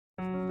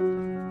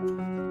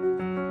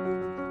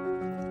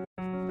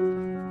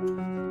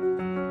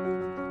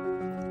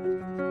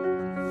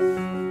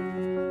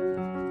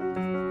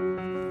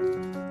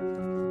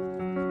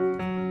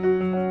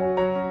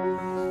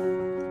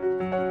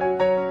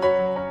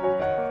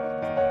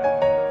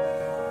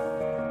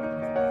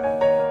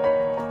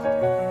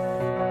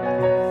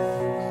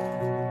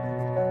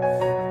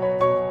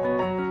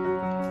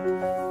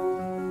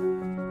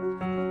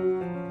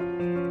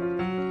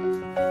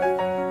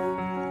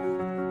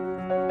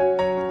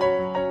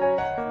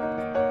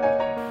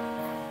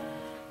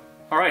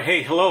Alright,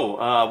 hey,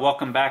 hello.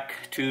 Welcome back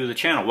to the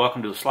channel.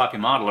 Welcome to the Sloppy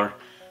Modeler.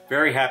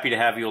 Very happy to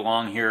have you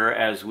along here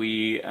as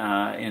we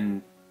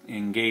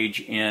engage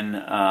in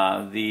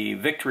the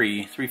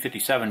Victory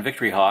 357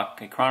 Victory Hawk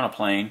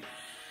Ekranoplan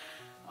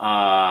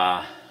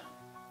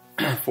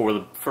for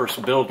the first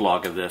build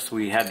log of this.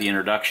 We had the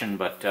introduction,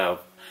 but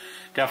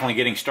definitely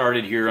getting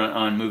started here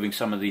on moving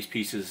some of these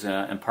pieces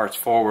and parts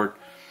forward.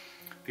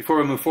 Before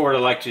we move forward,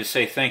 I'd like to just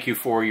say thank you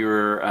for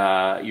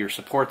your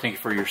support. Thank you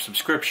for your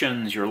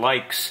subscriptions, your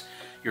likes,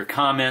 your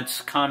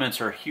comments. Comments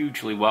are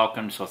hugely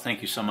welcome, so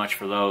thank you so much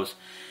for those.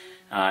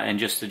 And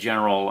just the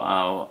general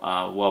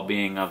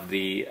well-being of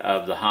the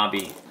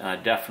hobby.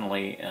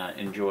 Definitely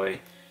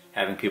enjoy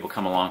having people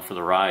come along for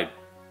the ride.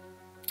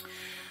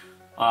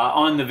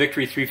 On the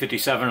Victory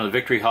 357, or the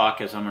Victory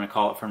Hawk as I'm going to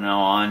call it from now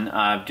on,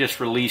 I've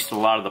just released a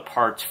lot of the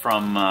parts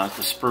from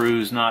the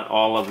sprues, not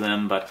all of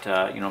them, but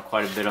you know,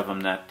 quite a bit of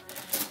them that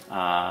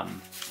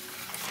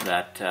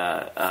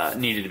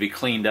needed to be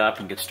cleaned up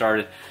and get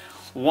started.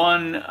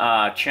 One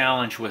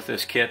challenge with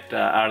this kit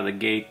out of the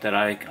gate that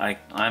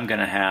I'm going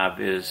to have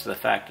is the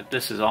fact that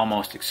this is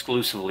almost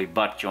exclusively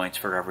butt joints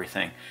for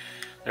everything.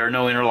 There are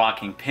no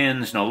interlocking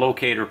pins, no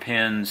locator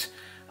pins.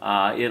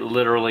 It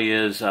literally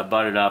is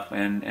butted up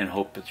and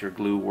hope that your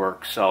glue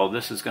works. So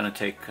this is going to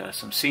take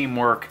some seam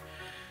work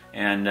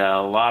and a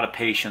lot of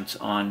patience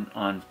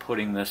on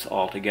putting this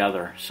all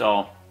together.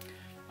 So,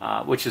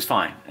 which is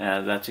fine.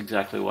 That's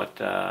exactly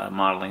what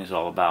modeling is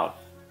all about.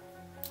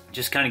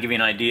 Just kind of give you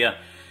an idea.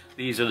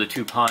 These are the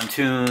two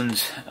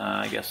pontoons.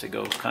 I guess they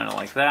go kind of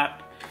like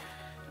that.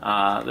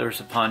 There's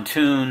the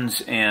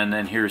pontoons, and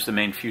then here's the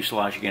main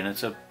fuselage again.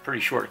 It's a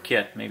pretty short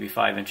kit, maybe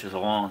 5 inches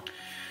long.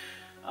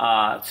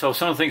 So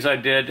some of the things I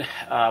did,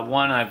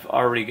 one, I've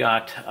already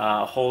got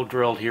a hole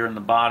drilled here in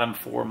the bottom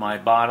for my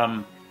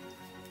bottom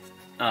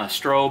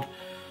strobe,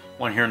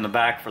 one here in the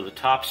back for the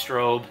top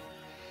strobe,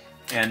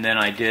 and then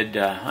I did,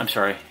 I'm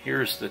sorry,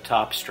 here's the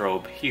top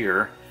strobe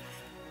here.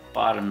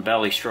 Bottom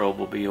belly strobe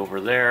will be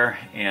over there,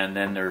 and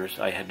then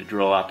I had to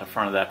drill out the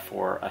front of that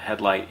for a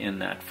headlight in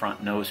that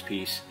front nose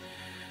piece.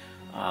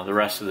 The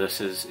rest of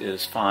this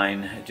is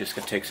fine. It just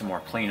going to take some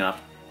more cleanup.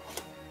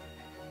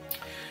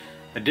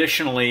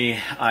 Additionally,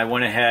 I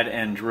went ahead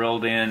and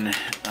drilled in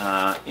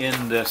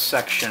this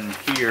section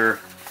here.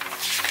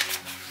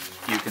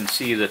 You can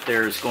see that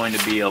there's going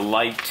to be a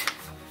light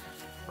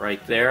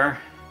right there,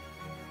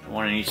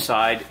 one on each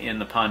side in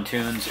the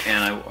pontoons,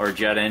 or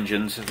jet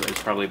engines is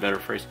probably a better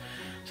phrase.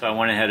 So I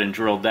went ahead and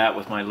drilled that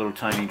with my little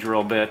tiny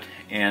drill bit,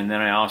 and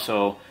then I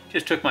also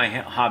just took my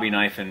hobby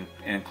knife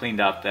and cleaned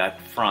out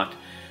that front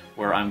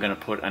where I'm going to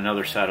put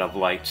another set of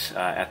lights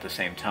at the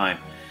same time.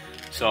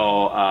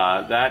 So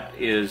that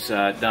is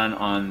done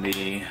on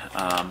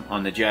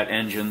the jet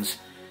engines.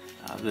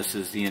 This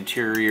is the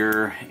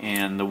interior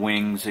and the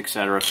wings,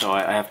 etc. So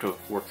I have to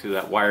work through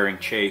that wiring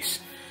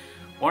chase.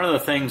 One of the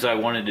things I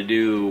wanted to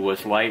do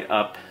was light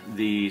up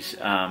these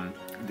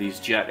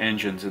jet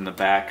engines in the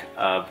back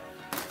of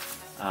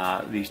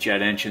these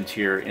jet engines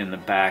here in the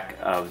back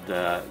of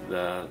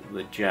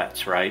the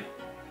jets, right?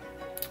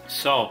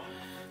 So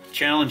the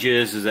challenge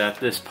is that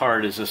this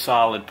part is a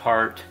solid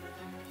part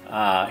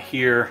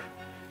here,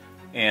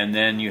 and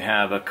then you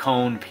have a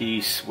cone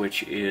piece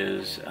which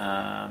is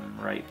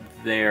right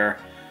there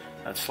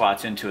that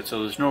slots into it,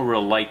 so there's no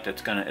real light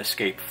that's going to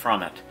escape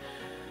from it.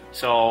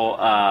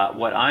 So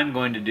what I'm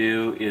going to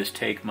do is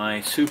take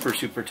my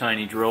super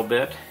tiny drill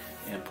bit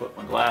and put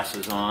my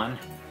glasses on,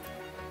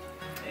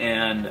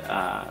 and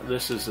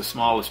this is the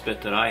smallest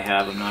bit that I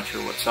have. I'm not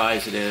sure what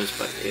size it is,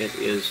 but it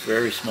is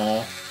very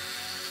small.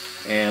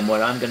 And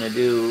what I'm going to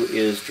do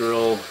is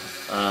drill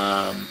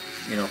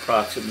you know,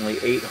 approximately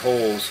 8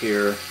 holes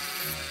here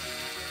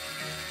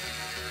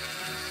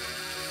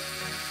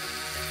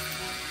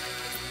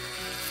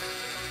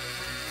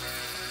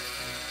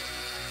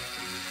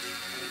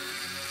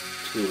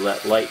to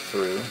let light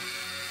through.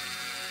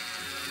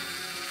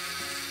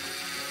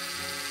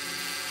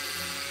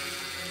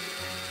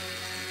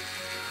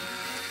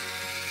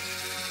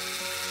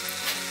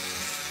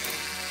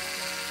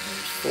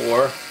 There's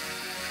 4.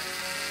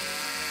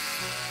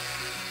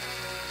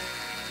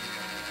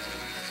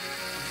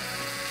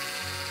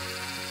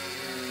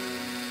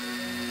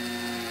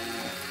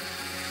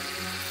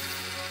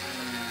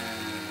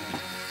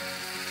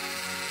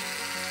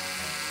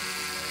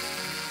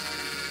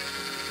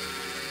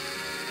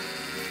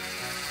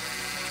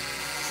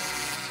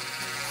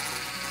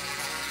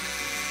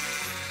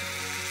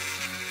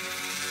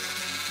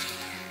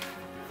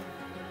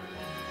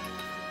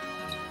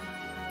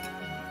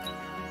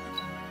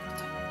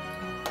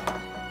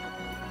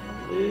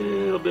 A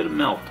little bit of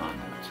melt on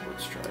that, so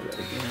let's try that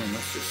again.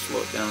 Let's just slow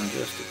it down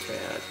just a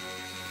tad.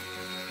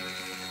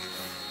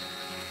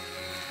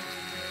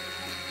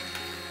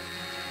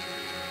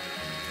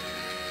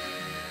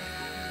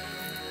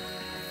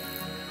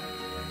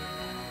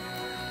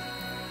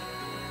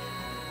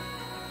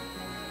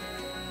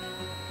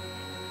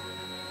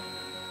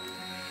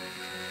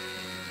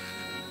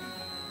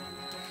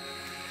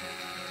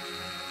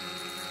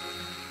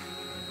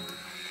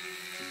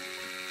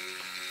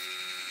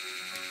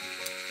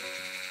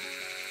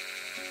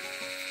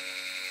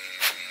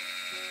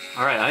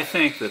 All right, I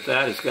think that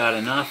that has got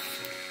enough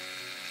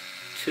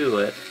to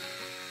it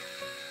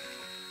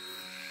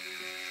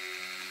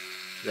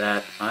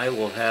that I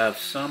will have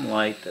some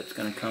light that's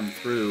going to come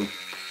through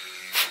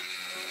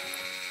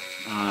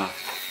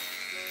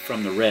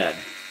from the red.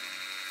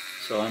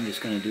 So I'm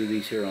just going to do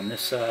these here on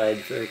this side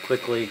very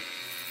quickly.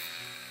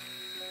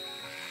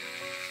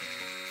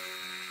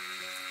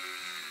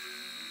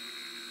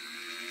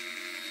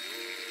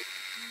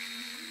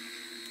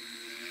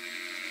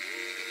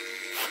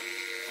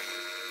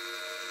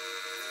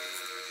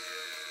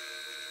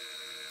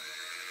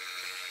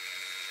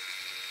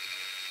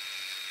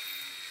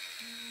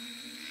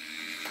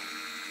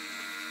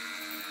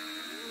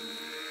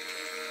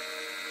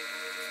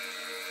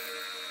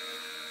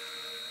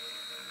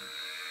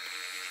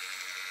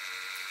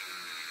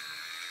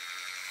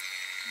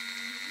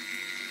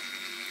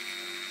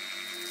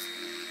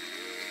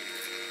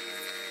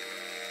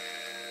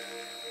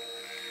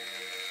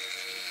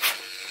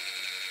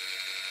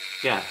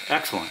 Yeah,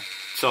 excellent.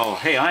 So,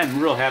 hey, I'm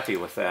real happy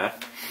with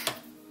that.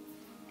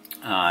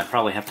 I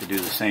probably have to do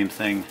the same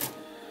thing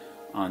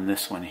on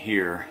this one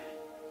here.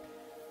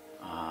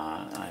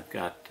 I've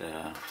got,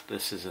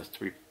 this is a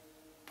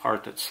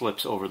 3-part that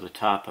slips over the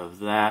top of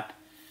that.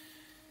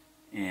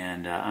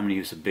 And I'm going to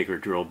use a bigger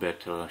drill bit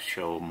to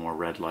show more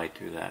red light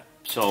through that.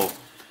 So,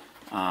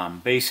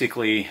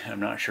 basically, I'm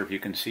not sure if you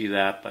can see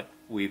that, but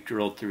we've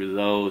drilled through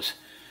those.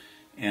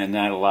 And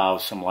that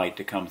allows some light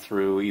to come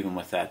through even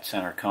with that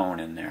center cone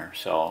in there.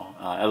 So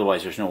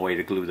otherwise there's no way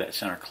to glue that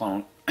center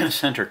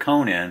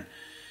cone in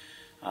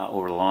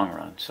over the long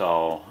run.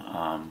 So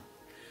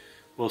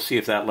we'll see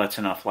if that lets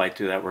enough light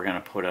through that. We're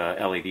going to put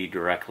a LED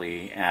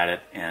directly at it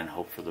and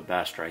hope for the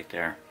best right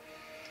there.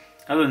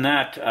 Other than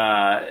that,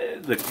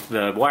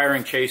 the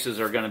wiring chases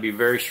are going to be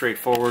very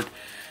straightforward.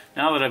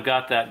 Now that I've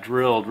got that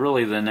drilled,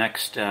 really the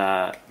next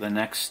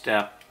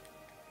step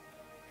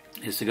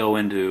is to go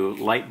into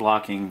light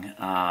blocking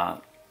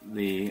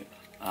the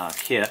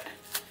kit.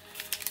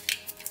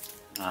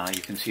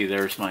 You can see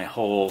there's my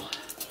hole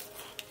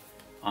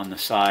on the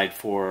side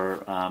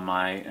for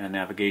my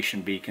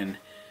navigation beacon,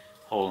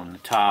 hole in the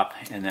top,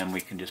 and then we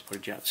can just put a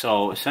jet.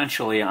 So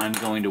essentially I'm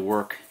going to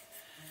work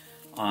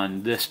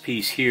on this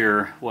piece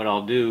here. What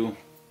I'll do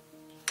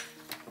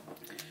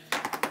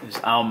is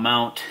I'll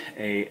mount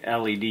a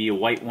LED, a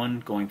white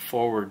one, going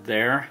forward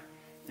there,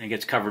 and it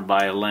gets covered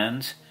by a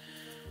lens.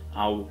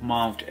 I'll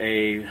mount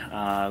a,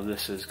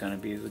 this is going to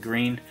be the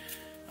green,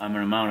 I'm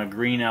going to mount a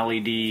green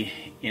LED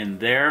in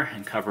there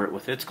and cover it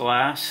with its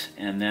glass,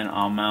 and then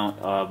I'll mount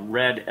a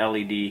red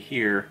LED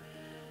here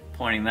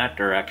pointing that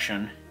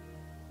direction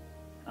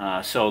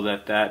so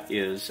that that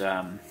is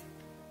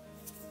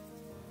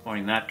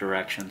pointing that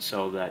direction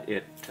so that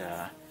it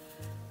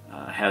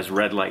has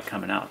red light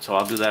coming out. So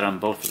I'll do that on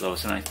both of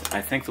those, and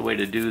I think the way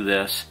to do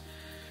this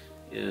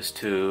is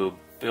to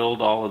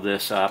build all of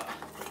this up,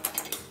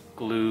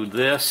 glue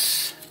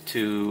this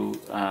to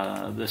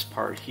this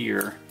part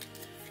here,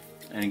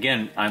 and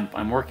again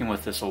I'm working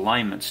with this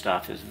alignment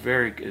stuff. Is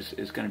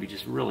going to be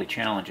just really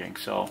challenging.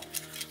 So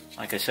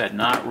like I said,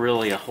 not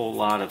really a whole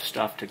lot of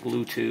stuff to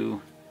glue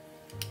to.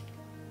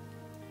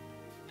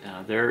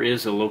 There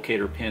is a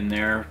locator pin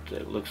there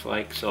that looks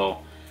like,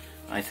 so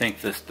I think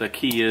the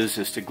key is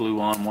to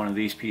glue on one of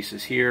these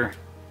pieces here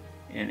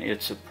in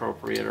its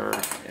appropriate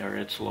or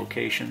its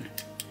location.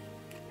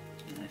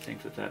 I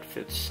think that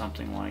fits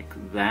something like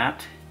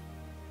that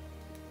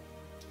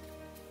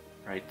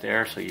right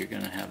there. So you're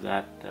going to have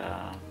that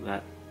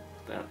that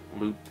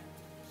loop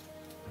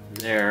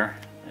there,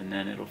 and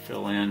then it'll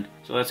fill in.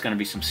 So that's going to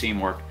be some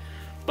seam work,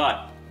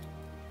 but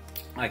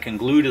I can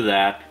glue to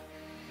that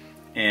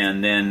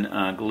and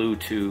then glue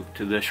to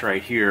this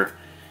right here.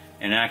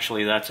 And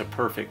actually that's a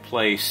perfect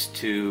place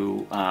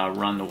to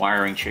run the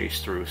wiring chase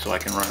through. So I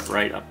can run it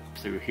right up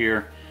through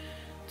here.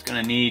 It's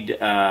going to need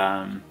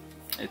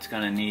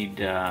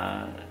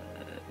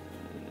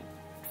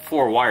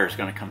 4 wires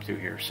going to come through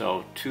here.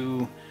 So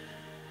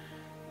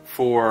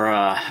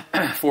 4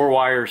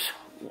 wires,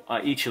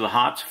 each of the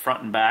hots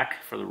front and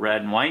back for the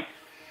red and white,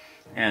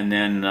 and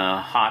then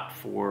hot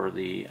for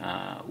the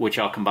which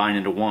I'll combine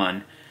into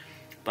one.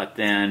 But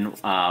then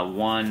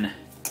 1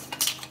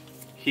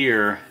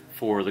 here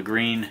for the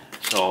green.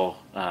 So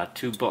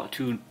two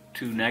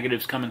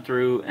negatives coming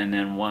through, and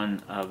then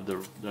 1 of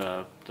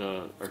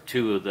or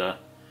 2 of the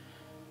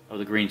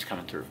greens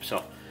coming through.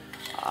 So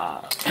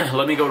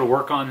let me go to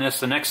work on this.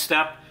 The next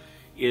step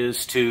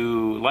is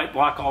to light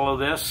block all of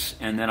this,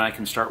 and then I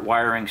can start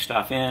wiring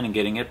stuff in and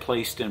getting it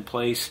placed in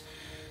place,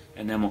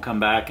 and then we'll come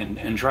back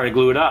and try to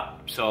glue it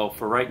up. So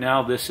for right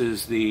now, this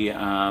is the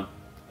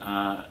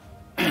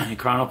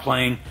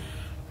Ekranoplan,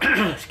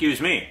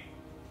 excuse me,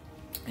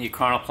 the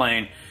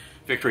Ekranoplan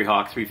Victory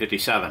Hawk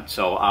 357.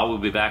 So I will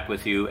be back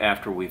with you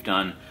after we've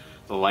done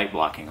the light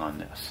blocking on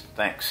this.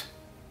 Thanks.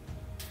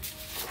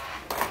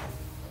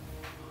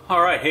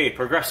 Alright, hey,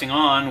 progressing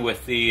on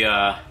with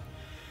the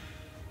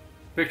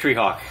Victory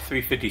Hawk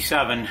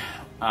 357.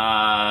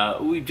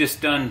 We've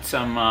just done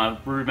some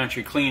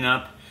rudimentary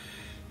cleanup,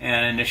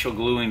 and initial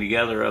gluing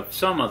together of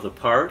some of the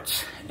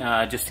parts.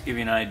 Just to give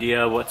you an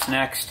idea of what's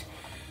next,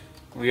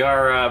 we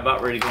are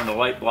about ready to go into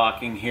light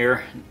blocking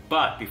here.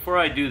 But before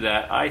I do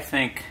that, I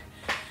think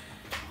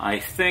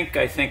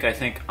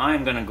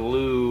I'm going to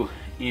glue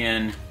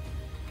in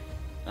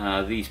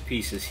these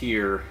pieces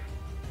here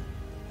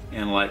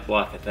and light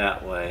block it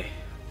that way,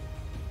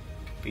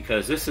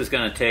 because this is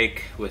going to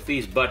take, with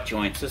these butt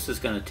joints, this is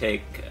going to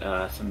take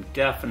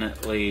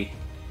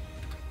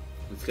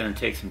it's going to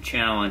take some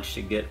challenge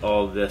to get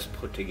all this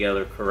put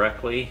together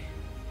correctly.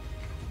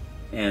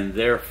 And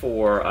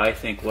therefore, I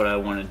think what I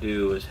want to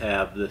do is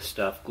have this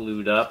stuff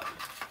glued up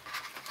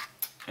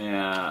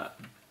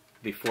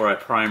before I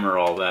primer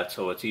all that,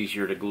 so it's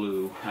easier to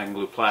glue. I can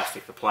glue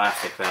plastic to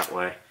plastic that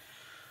way.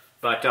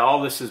 But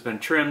all this has been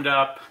trimmed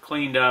up,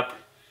 cleaned up,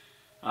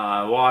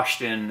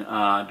 washed in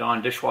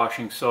Dawn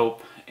dishwashing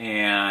soap,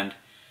 and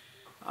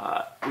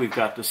we've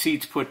got the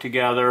seats put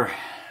together.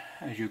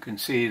 As you can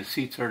see, the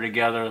seats are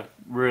together,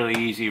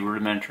 really easy,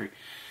 rudimentary.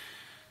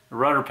 The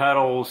rudder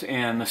pedals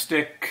and the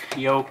stick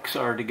yokes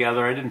are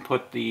together. I didn't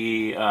put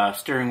the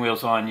steering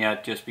wheels on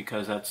yet, just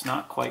because that's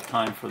not quite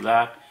time for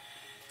that.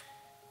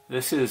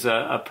 This is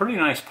a pretty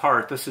nice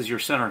part. This is your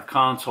center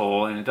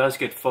console, and it does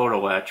get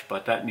photo etched,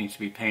 but that needs to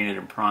be painted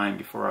and primed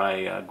before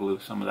I glue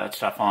some of that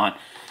stuff on.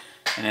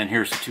 And then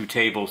here's the two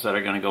tables that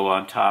are going to go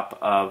on top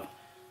of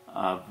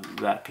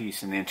that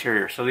piece in the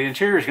interior. So the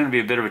interior is going to be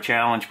a bit of a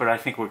challenge, but I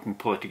think we can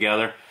pull it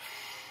together.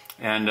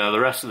 And the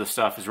rest of the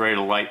stuff is ready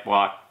to light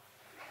block.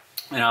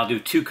 And I'll do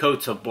 2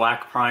 coats of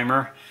black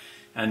primer,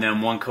 and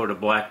then 1 coat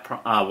of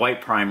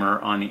white primer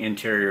on the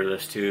interior of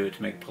this to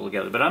make it pull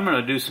together. But I'm going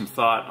to do some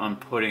thought on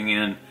putting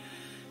in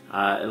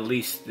at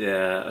least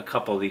a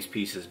couple of these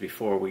pieces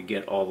before we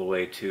get all the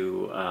way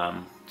to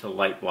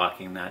light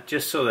blocking that,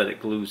 just so that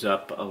it glues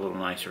up a little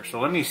nicer. So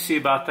let me see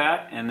about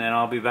that, and then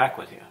I'll be back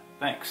with you.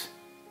 Thanks.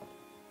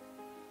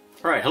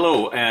 All right,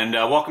 hello, and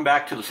welcome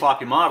back to the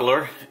Sloppy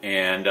Modeler,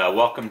 and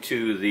welcome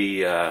to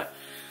the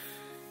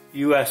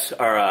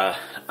the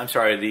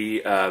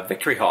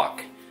Victory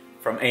Hawk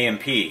from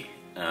AMP, the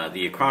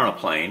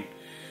Ekranoplan.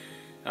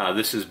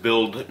 This is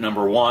build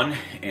number 1,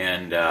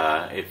 and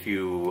if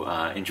you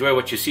enjoy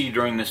what you see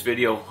during this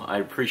video,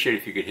 I'd appreciate it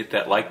if you could hit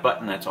that like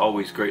button. That's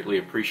always greatly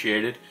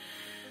appreciated.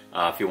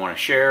 If you want to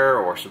share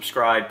or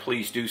subscribe,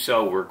 please do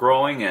so. We're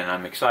growing, and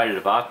I'm excited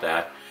about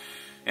that.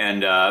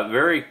 And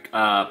very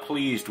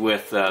pleased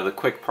with the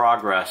quick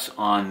progress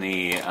on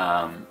the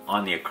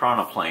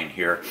Ekranoplan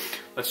here.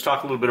 Let's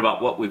talk a little bit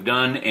about what we've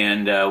done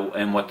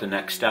and what the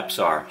next steps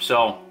are.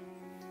 So,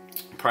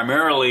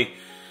 primarily,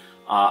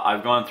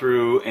 I've gone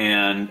through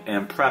and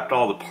prepped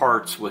all the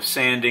parts with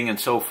sanding and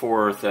so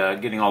forth,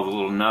 getting all the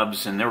little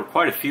nubs, and there were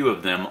quite a few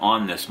of them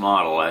on this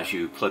model as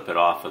you clip it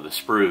off of the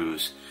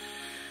sprues.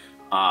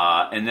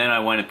 And then I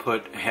went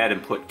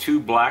and put 2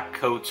 black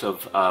coats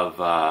of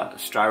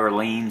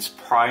Styralene's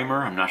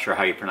primer. I'm not sure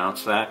how you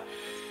pronounce that.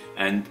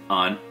 And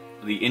on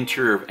the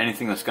interior of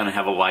anything that's going to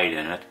have a light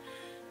in it.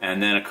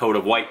 And then a coat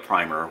of white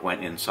primer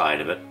went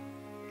inside of it.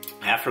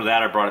 After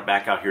that, I brought it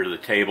back out here to the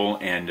table,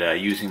 and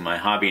using my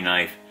hobby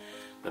knife,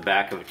 the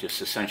back of it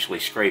just essentially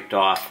scraped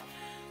off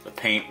the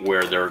paint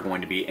where there are going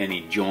to be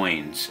any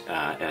joins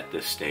at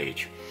this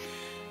stage.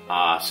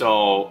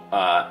 So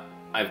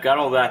I've got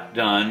all that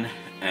done.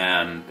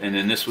 And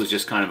then this was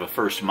just kind of a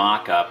first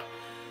mock-up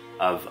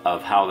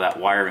of how that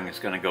wiring is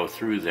going to go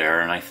through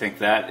there, and I think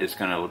that is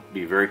going to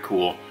be very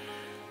cool.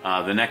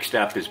 The next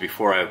step is,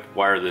 before I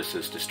wire this,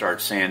 is to start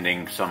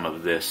sanding some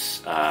of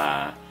this,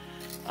 some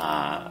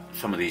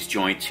of these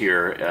joints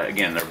here.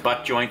 Again, they're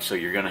butt joints, so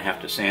you're going to have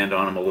to sand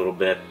on them a little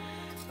bit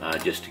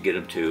just to get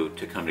them to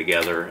come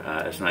together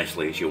as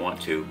nicely as you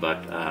want to.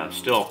 But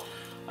still,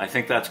 I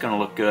think that's going to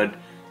look good.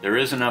 There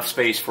is enough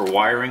space for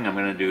wiring. I'm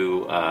going to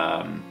do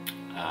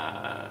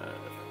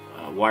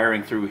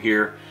wiring through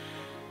here.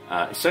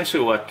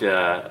 Essentially what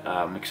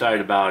I'm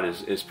excited about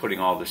is putting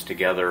all this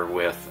together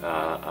with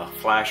a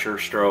flasher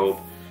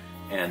strobe,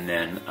 and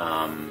then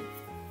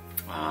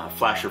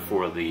flasher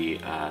for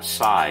the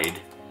side,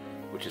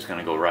 which is going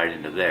to go right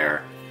into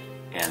there,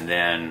 and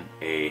then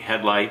a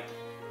headlight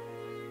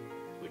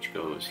which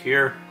goes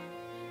here,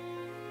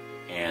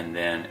 and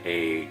then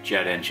a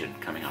jet engine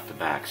coming out the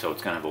back. So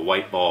it's going to have a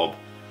white bulb,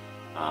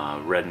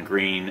 red and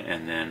green,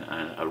 and then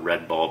a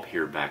red bulb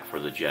here back for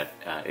the jet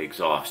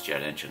exhaust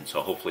jet engine.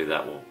 So hopefully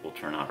that will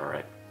turn out all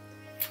right.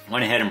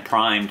 Went ahead and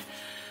primed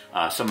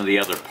some of the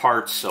other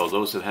parts, so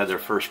those have had their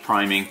first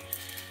priming.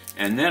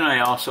 And then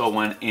I also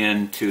went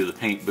into the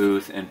paint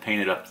booth and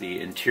painted up the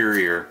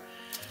interior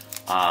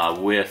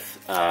with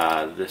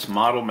this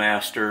Model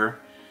Master,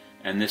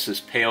 and this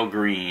is pale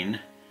green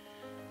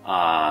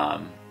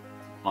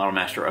Model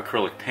Master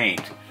acrylic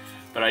paint.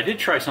 But I did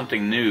try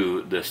something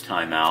new this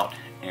time out,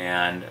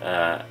 and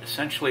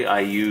essentially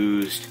I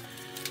used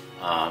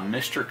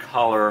Mr.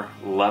 Color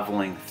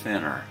leveling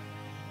thinner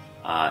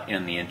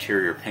in the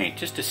interior paint,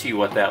 just to see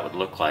what that would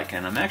look like,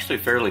 and I'm actually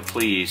fairly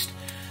pleased.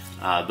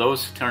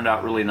 Those turned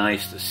out really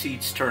nice. The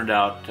seats turned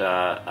out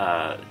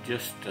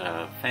just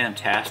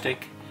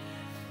fantastic.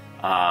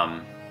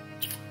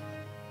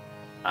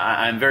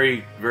 I'm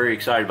very, very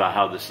excited about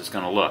how this is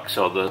going to look.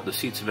 So the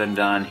seats have been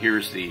done.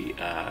 Here's the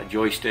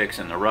joysticks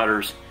and the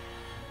rudders,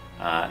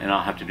 and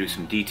I'll have to do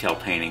some detail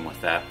painting with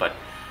that. But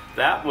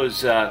that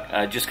was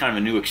just kind of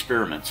a new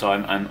experiment. So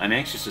I'm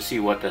anxious to see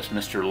what this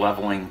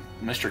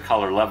Mr.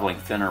 Color Leveling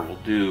Thinner will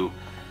do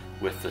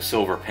with the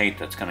silver paint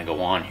that's going to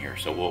go on here.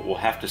 So we'll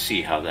have to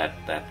see how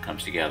that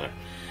comes together.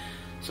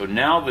 So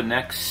now the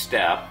next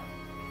step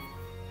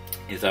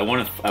is I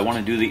want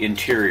to do the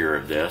interior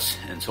of this.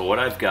 And so what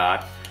I've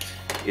got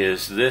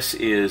is this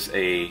is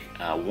a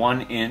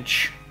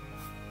 1-inch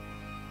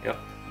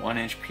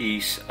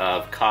piece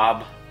of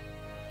cob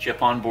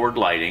chip-on board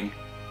lighting.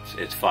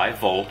 It's 5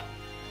 volt.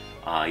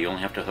 You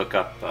only have to hook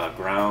up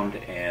ground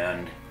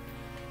and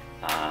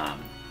a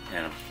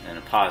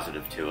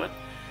positive to it,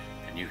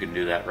 and you can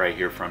do that right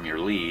here from your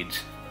leads.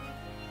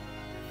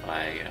 If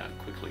I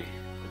quickly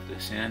put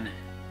this in,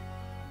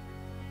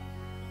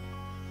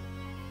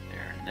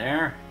 there and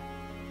there,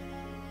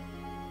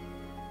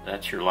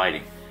 that's your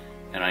lighting.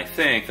 And I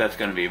think that's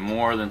going to be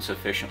more than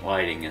sufficient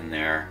lighting in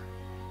there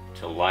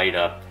to light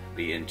up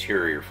the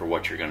interior for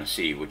what you're going to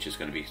see, which is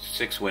going to be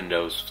 6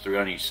 windows, 3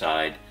 on each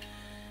side,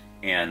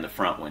 and the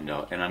front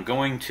window. And I'm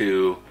going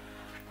to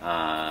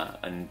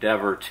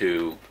endeavor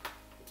to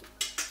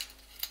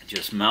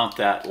just mount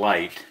that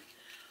light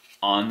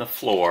on the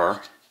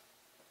floor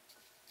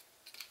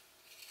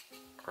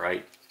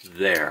right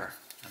there.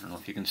 I don't know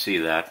if you can see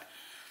that,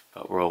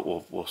 but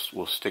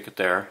we'll stick it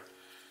there.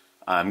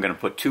 I'm going to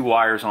put 2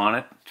 wires on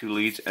it, 2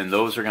 leads, and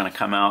those are going to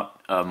come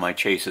out of my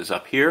chases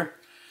up here.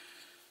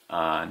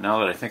 Now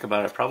that I think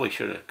about it, I probably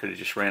could have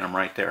just ran them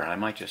right there. I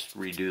might just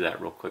redo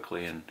that real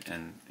quickly and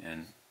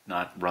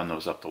not run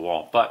those up the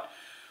wall, but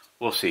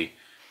we'll see.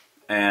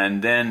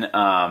 And then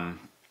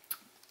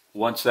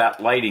once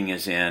that lighting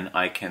is in,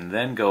 I can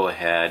then go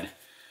ahead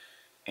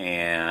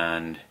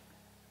and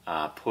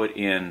put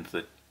in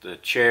the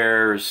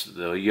chairs,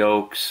 the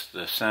yokes,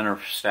 the center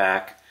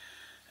stack,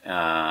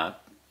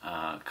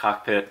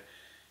 cockpit,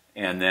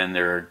 and then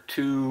there are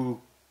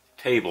 2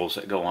 tables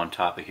that go on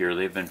top of here.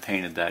 They've been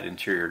painted that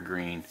interior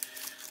green,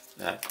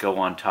 that go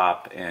on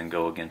top and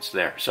go against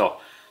there. So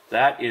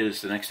that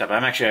is the next step. I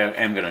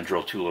am going to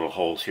drill 2 little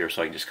holes here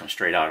so I can just come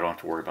straight out. I don't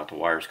have to worry about the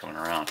wires coming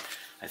around.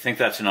 I think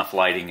that's enough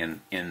lighting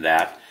in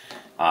that,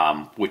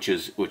 which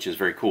is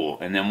very cool.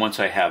 And then once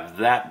I have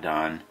that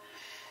done,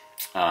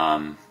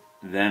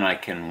 then I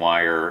can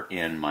wire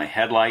in my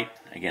headlight.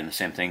 Again, the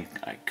same thing.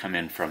 I come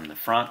in from the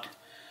front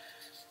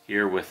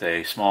here with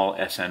a small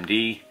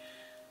SMD,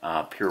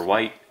 pure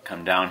white,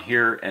 come down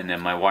here, and then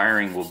my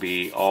wiring will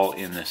be all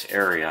in this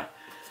area.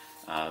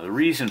 The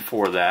reason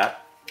for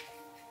that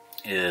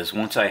is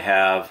once I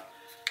have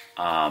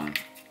 1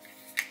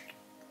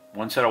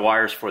 set of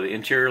wires for the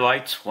interior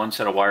lights, 1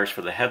 set of wires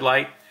for the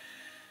headlight,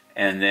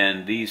 and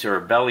then these are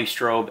a belly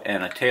strobe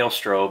and a tail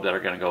strobe that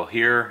are going to go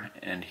here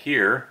and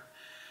here.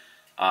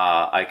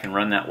 I can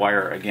run that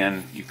wire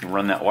again. You can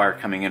run that wire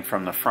coming in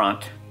from the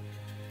front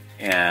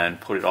and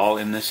put it all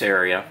in this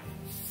area,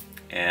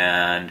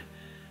 and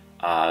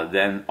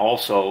then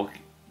also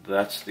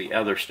that's the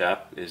other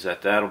step, is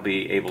that'll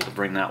be able to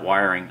bring that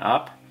wiring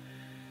up,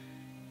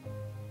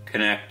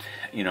 connect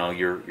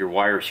your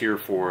wires here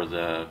for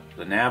the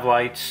nav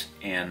lights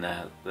and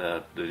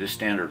the just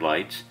standard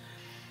lights.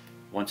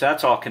 Once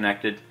that's all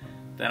connected,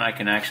 then I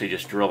can actually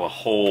just drill a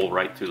hole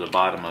right through the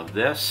bottom of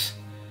this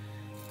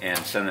and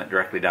send it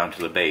directly down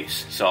to the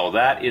base. So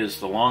that is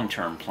the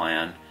long-term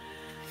plan.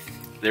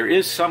 There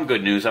is some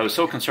good news. I was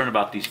so concerned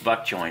about these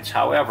butt joints.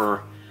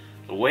 However,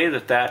 the way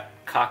that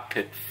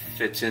cockpit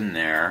fits in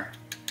there,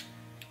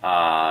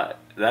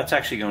 that's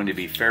actually going to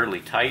be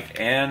fairly tight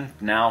and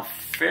now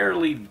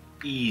fairly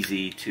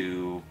easy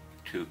to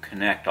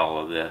connect all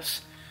of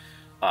this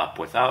up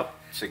without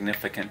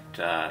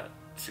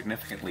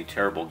significantly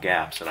terrible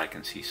gaps that I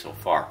can see so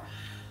far.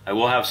 I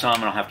will have some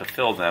and I'll have to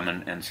fill them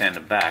and sand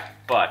them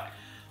back, but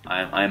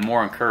I'm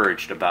more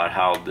encouraged about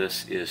how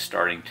this is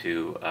starting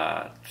to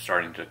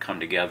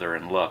come together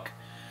and look.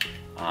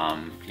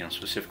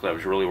 Specifically, I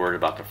was really worried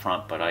about the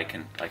front, but I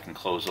can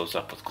close those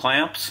up with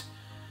clamps,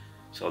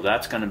 so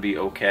that's going to be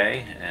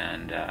okay.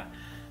 And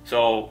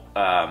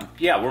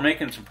yeah, we're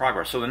making some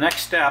progress. So the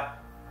next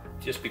step,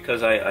 just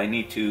because I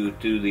need to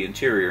do the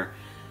interior,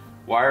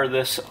 wire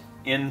this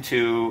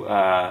into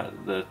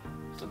the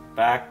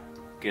back,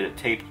 get it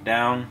taped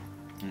down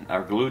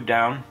or glued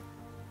down,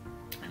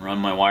 and run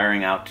my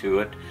wiring out to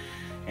it,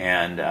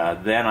 and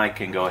then I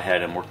can go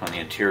ahead and work on the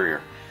interior.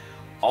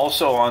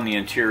 Also on the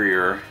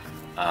interior,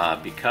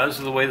 because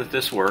of the way that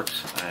this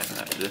works,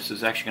 this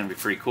is actually going to be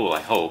pretty cool,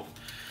 I hope.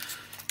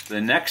 The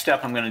next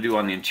step I'm going to do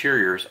on the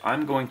interiors,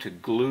 I'm going to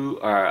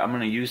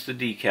use the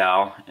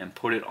decal and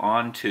put it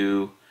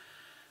onto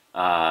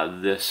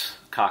this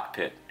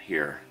cockpit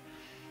here.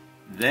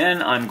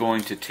 Then I'm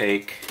going to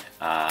take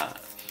the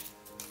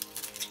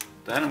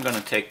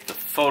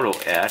photo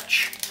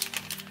etch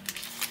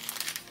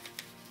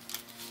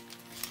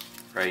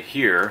right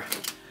here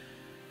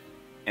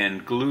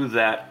and glue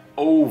that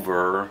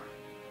over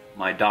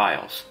my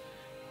dials.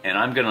 And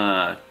I'm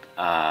gonna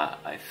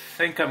I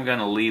think I'm going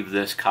to leave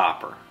this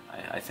copper.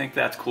 I think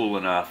that's cool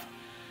enough.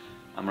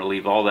 I'm going to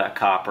leave all that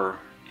copper,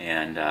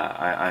 and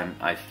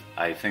I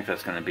think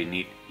that's going to be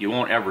neat. You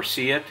won't ever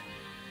see it.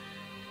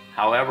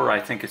 However, I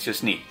think it's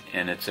just neat,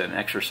 and it's an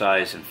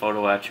exercise in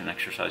photo etch, an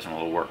exercise in a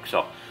little work.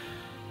 So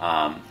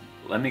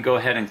let me go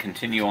ahead and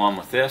continue on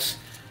with this.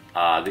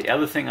 The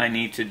other thing I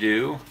need to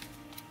do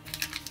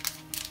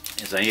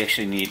is I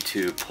actually need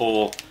to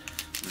pull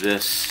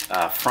this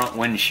front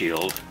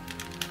windshield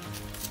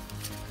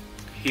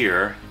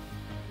here,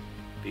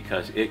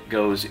 because it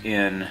goes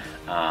in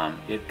from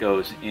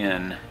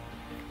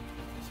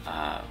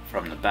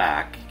the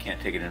back. You can't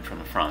take it in from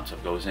the front, so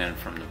it goes in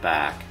from the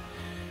back.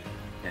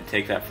 And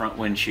take that front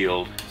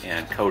windshield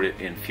and coat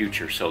it in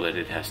future so that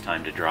it has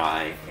time to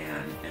dry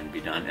and be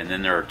done. And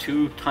then there are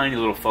two tiny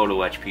little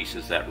photo etch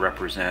pieces that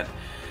represent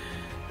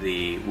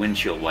the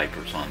windshield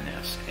wipers on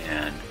this.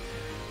 And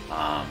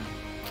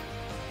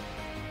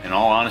in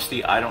all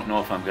honesty, I don't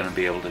know if I'm going to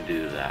be able to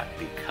do that,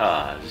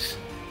 because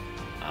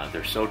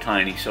they're so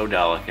tiny, so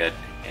delicate,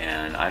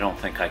 and I don't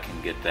think I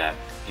can get that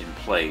in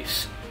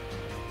place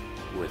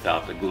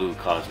without the glue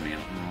causing me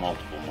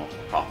multiple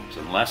problems.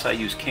 Unless I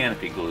use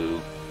canopy glue,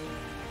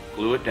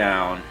 glue it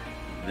down,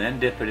 then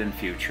dip it in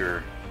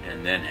future,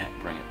 and then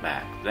bring it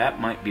back. That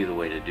might be the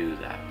way to do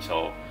that.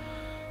 So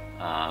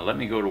let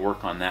me go to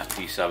work on that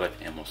piece of it,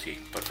 and we'll see.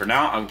 But for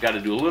now, I've got to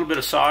do a little bit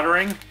of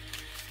soldering,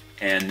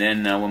 and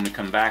then when we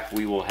come back,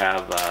 we will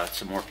have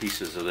some more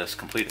pieces of this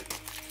completed.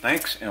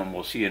 Thanks, and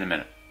we'll see you in a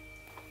minute.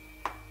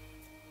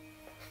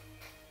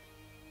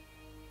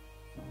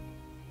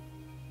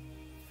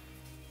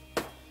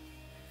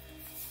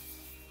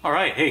 All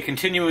right, hey,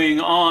 continuing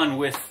on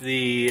with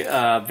the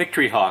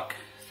Victory Hawk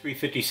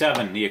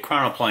 357, the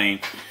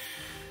Ekranoplan.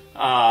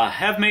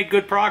 Have made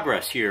good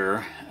progress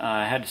here.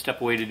 I had to step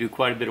away to do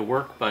quite a bit of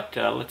work, but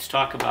let's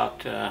talk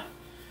about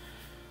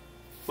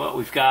what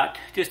we've got.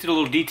 Just did a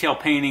little detail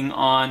painting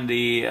on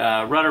the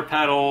rudder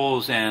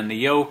pedals and the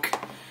yoke.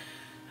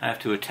 I have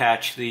to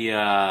attach the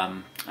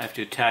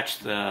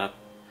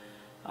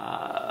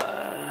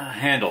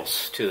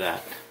handles to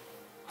that,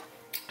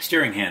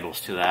 steering handles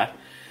to that.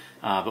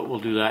 But we'll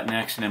do that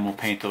next, and then we'll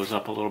paint those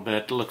up a little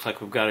bit. It looks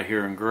like we've got it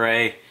here in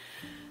gray.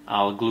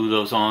 I'll glue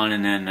those on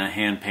and then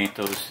hand paint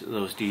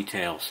those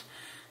details.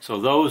 So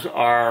those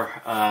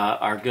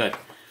are good.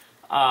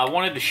 I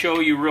wanted to show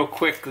you real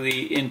quick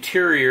the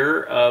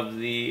interior of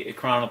the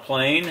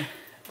Ekranoplan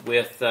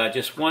with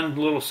just one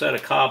little set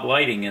of cob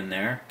lighting in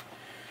there,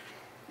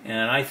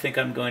 and I think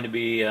I'm going to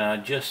be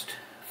just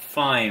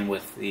fine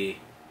with the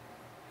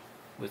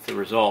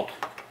result.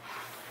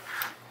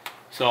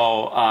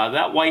 So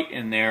that white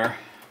in there,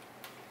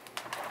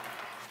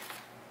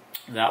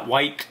 that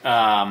white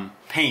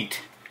paint,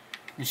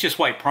 it's just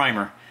white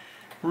primer,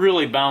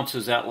 really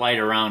bounces that light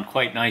around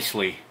quite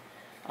nicely.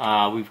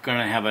 We're going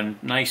to have a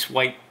nice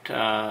white,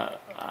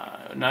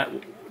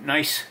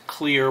 nice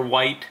clear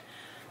white.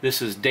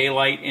 This is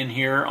daylight in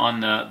here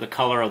on the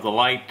color of the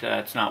light.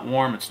 It's not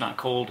warm, it's not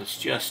cold, it's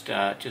just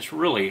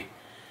really,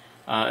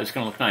 it's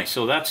going to look nice.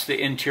 So that's the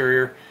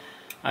interior.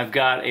 I've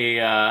got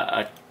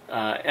a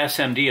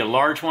SMD, a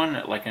large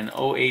one, like an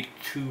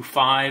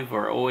 0825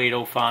 or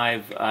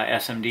 0805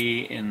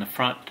 SMD in the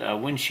front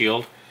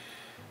windshield.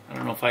 I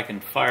don't know if I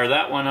can fire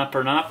that one up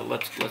or not, but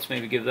let's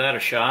maybe give that a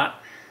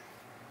shot.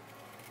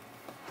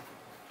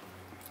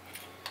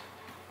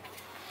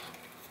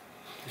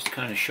 Just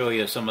kind of show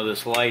you some of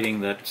this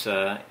lighting that's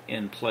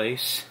in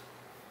place.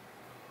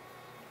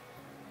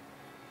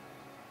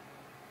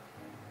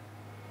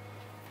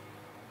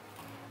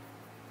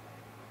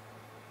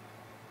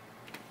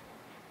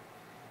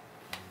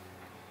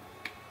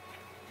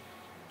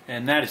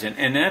 And that is it.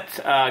 And that's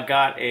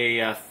got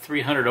a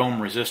 300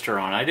 ohm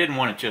resistor on it. I didn't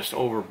want it just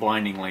over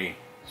blindingly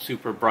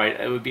super bright.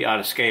 It would be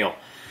out of scale.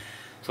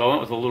 So I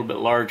went with a little bit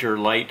larger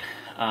light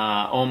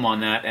ohm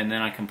on that, and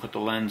then I can put the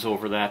lens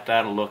over that.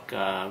 That'll look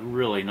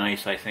really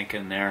nice, I think,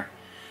 in there.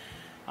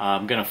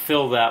 I'm going to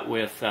fill that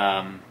with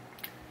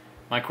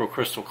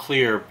microcrystal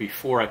clear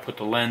before I put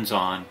the lens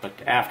on, but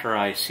after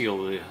I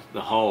seal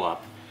the hull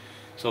up.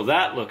 So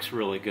that looks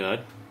really good.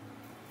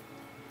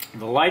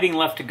 The lighting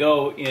left to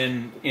go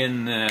in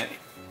the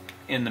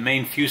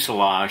main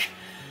fuselage.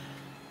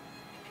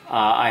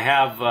 I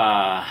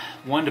have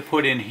one to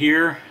put in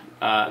here.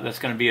 That's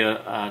going to be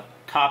a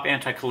top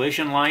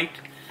anti-collision light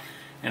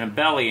and a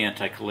belly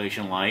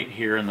anti-collision light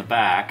here in the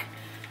back,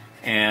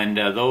 and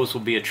those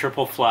will be a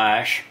triple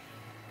flash.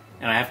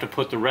 And I have to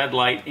put the red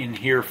light in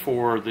here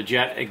for the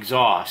jet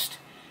exhaust,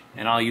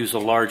 and I'll use a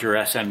larger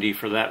SMD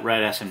for that,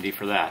 red SMD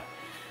for that.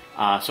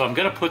 So I'm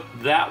going to put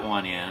that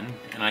one in,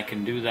 and I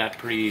can do that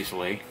pretty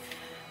easily.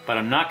 But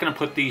I'm not going to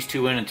put these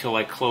two in until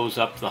I close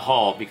up the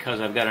hull,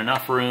 because I've got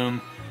enough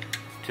room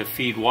to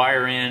feed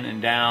wire in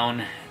and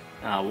down,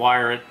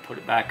 wire it, put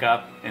it back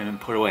up, and then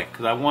put it away.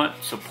 Because I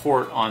want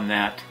support on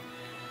that.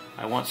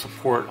 I want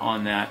support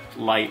on that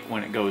light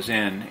when it goes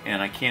in,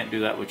 and I can't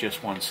do that with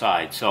just one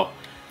side. So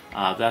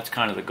that's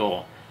kind of the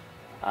goal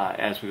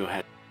as we go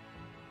ahead.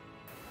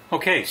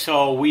 Okay,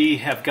 so we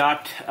have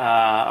got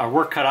our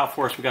work cut out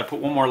for us. We've got to put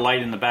one more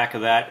light in the back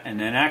of that, and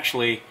then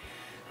actually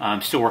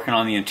I'm still working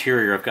on the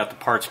interior. I've got the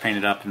parts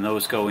painted up, and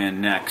those go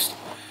in next.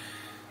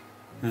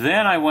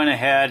 Then I went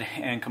ahead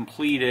and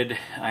completed,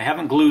 I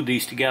haven't glued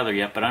these together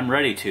yet, but I'm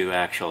ready to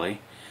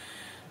actually.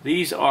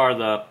 These are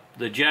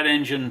the jet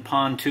engine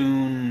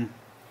pontoon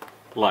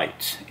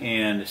lights,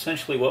 and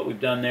essentially what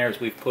we've done there is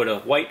we've put a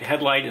white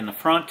headlight in the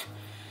front,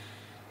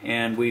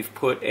 and we've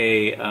put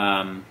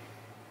a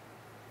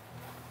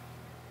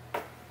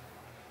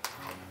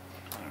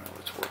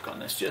let's work on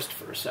this just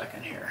for a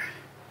second here.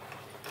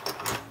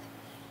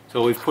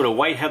 So we've put a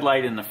white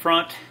headlight in the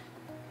front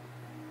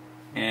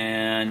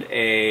and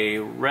a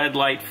red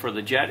light for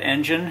the jet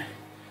engine,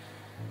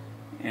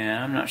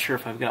 and I'm not sure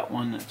if I've got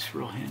one that's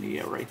real handy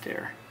yet. Right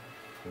there.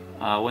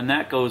 When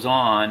that goes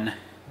on,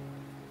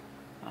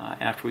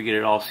 after we get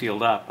it all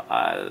sealed up,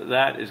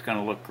 that is going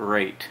to look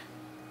great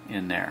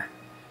in there.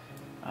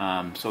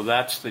 So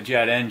that's the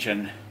jet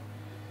engine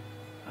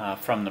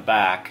from the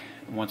back.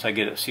 Once I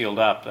get it sealed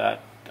up,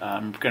 that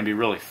I'm going to be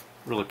really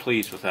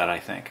pleased with that, I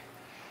think.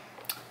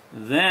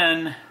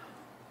 Then,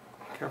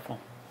 careful,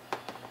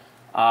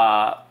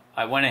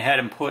 I went ahead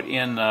and put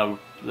in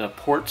the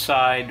port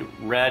side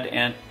red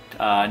and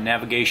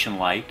navigation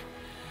light,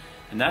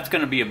 and that's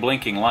going to be a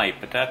blinking light,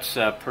 but that's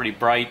pretty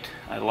bright.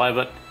 I love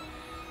it,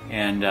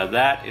 and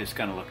that is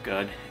going to look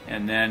good.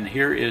 And then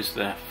here is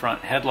the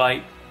front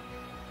headlight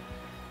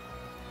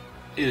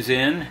is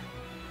in,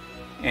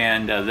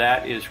 and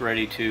that is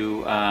ready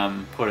to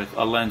put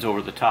a lens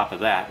over the top of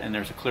that, and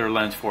there's a clear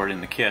lens for it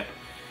in the kit.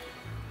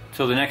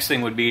 So the next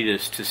thing would be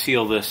to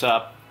seal this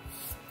up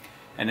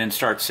and then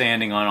start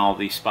sanding on all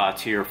these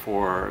spots here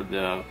for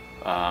the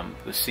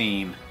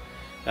seam.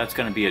 That's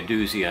going to be a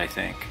doozy, I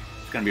think.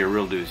 It's going to be a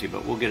real doozy,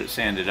 but we'll get it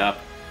sanded up,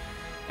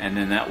 and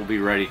then that will be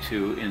ready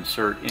to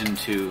insert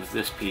into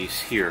this piece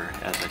here,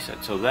 as I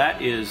said. So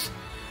that is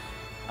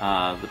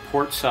the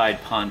port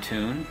side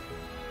pontoon.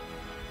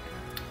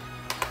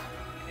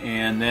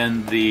 And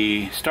then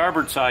the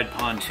starboard side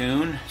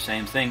pontoon,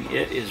 same thing,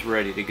 it is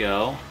ready to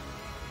go.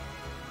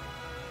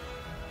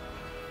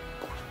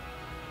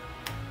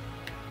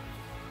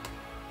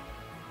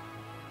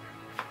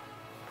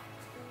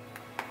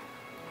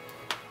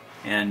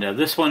 And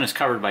this one is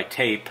covered by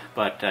tape,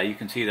 but you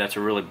can see that's a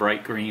really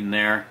bright green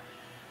there.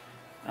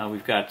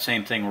 We've got,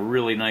 same thing,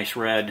 really nice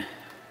red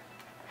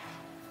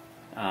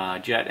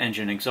jet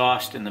engine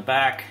exhaust in the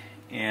back,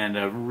 and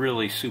a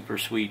really super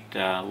sweet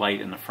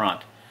light in the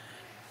front.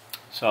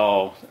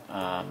 So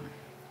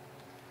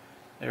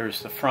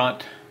there's the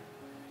front,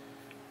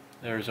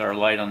 there's our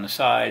light on the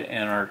side,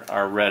 and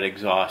our red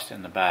exhaust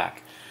in the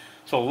back.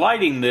 So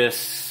lighting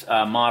this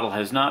model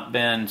has not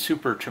been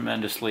super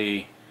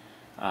tremendously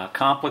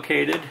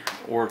complicated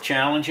or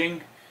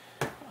challenging.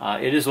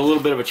 It is a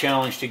little bit of a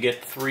challenge to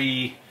get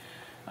 3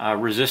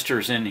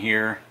 resistors in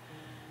here,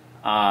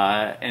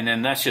 and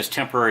then that's just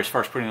temporary as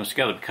far as putting those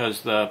together,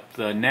 because the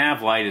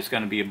nav light is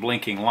going to be a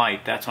blinking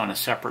light. That's on a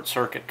separate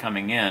circuit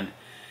coming in,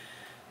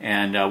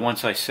 and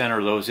once I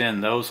center those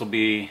in, those will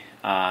be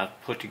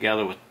put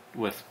together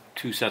with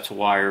 2 sets of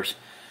wires.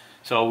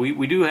 So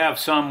we do have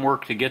some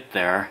work to get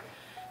there,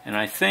 and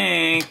I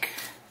think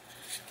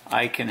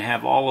I can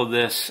have all of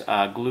this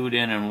glued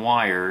in and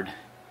wired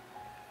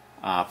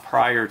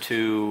prior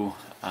to,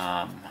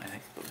 I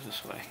think it goes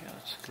this way, yeah,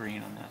 it's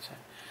green on that side.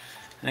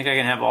 I think I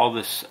can have all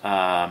this,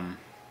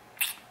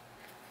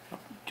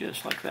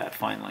 just like that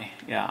finally.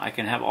 Yeah, I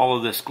can have all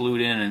of this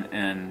glued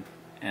in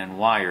and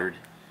wired.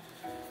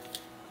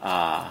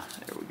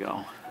 There we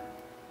go.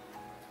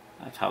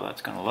 That's how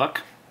that's going to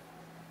look.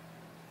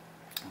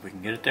 If we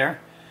can get it there.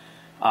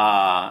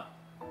 And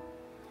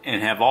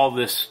have all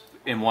this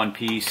in one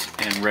piece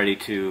and ready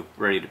to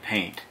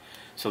paint.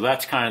 So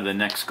that's kind of the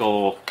next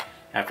goal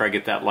after I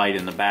get that light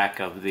in the back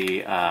of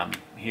the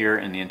here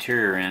and the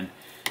interior in,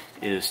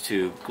 is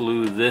to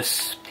glue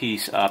this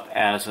piece up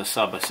as a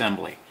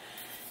sub-assembly.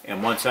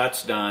 And once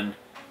that's done,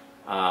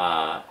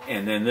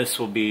 and then this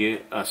will be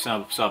a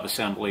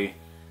sub-assembly,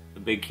 the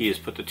big key is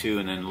put the 2,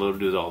 and then we'll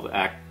do all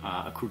the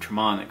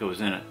accoutrement that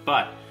goes in it.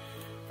 But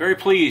very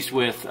pleased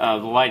with the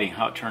lighting,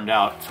 how it turned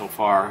out so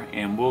far,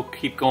 and we'll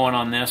keep going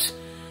on this.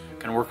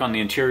 Going to work on the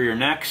interior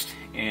next,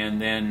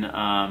 and then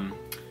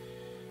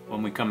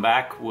when we come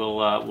back,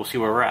 we'll see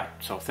where we're at.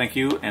 So thank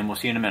you, and we'll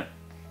see you in a minute.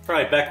 All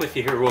right, back with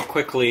you here real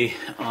quickly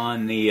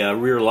on the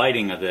rear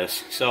lighting of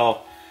this.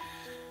 So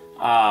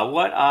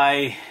what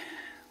I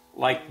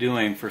like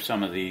doing for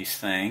some of these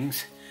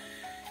things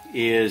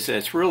is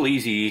it's real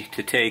easy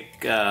to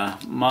take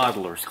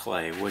modeler's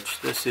clay,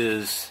 which this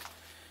is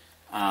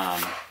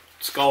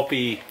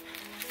Sculpey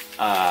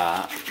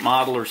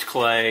modeler's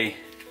clay.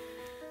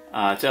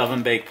 It's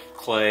oven baked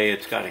clay.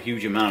 It's got a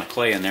huge amount of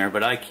clay in there,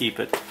 but I keep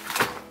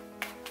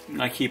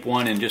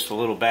one in just a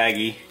little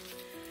baggie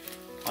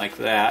like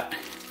that.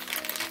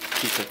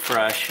 Keep it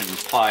fresh and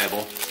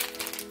pliable,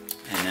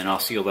 and then I'll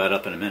seal that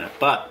up in a minute.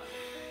 But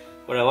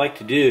what I like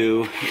to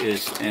do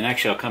is, and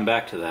actually I'll come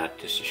back to that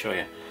just to show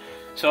you.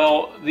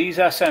 So these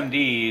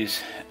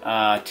SMDs,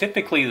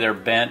 typically they're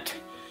bent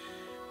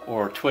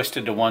or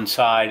twisted to one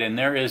side, and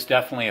there is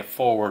definitely a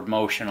forward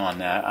motion on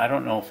that. I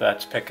don't know if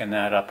that's picking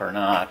that up or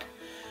not,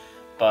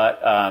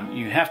 but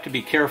you have to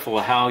be careful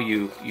of how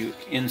you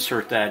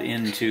insert that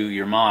into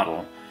your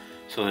model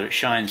so that it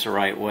shines the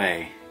right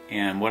way.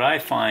 And what I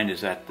find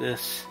is that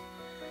this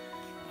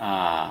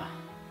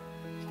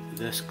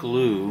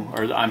glue,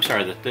 or I'm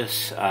sorry, that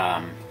this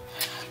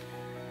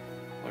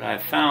what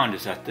I've found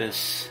is that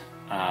this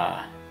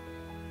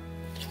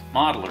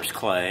modeler's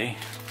clay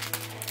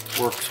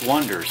works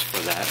wonders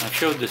for that. I've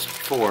showed this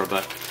before,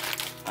 but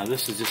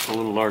this is just a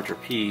little larger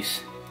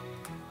piece,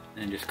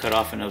 and just cut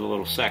off another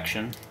little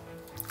section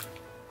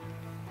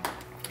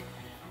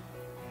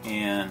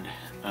and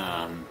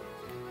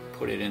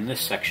put it in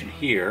this section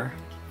here,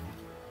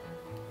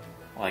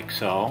 like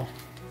so.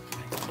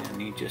 I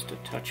need just a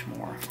touch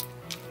more.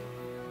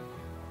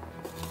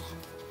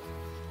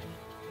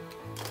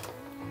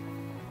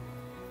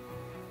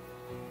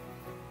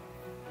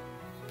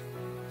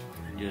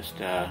 Just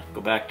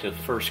go back to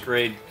first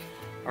grade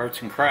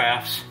arts and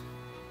crafts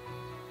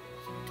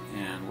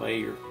and lay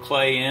your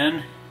clay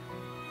in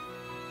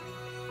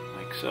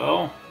like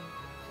so,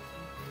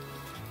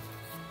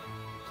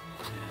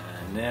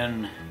 and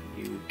then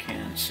you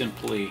can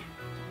simply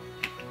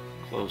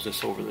close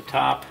this over the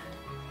top,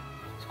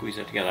 squeeze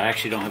that together. I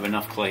actually don't have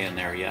enough clay in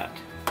there yet.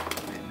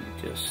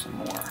 Maybe just some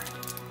more.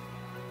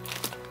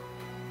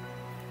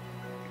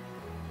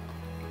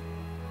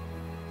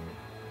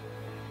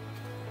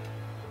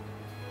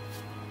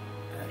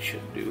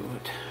 Should do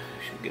it.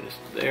 Should get us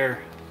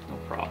there. No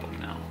problem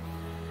now.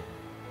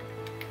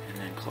 And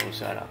then close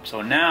that up.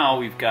 So now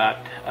we've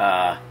got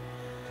that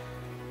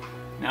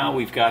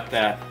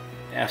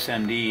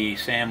SMD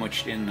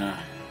sandwiched in the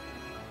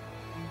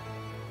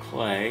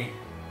clay,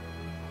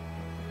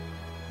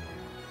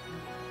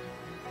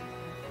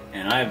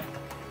 and I've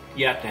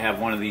yet to have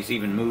one of these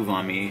even move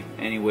on me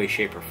any way,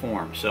 shape, or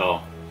form.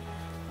 So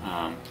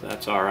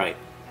that's all right.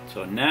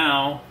 So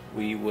now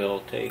we will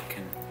take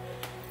and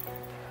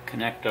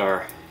connect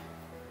our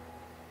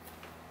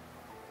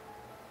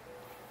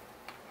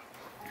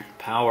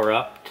power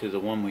up to the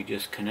one we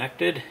just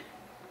connected,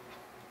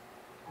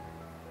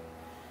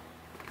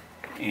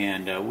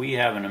 and we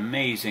have an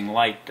amazing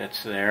light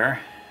that's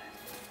there,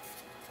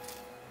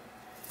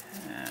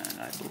 and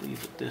I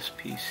believe that this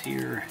piece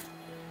here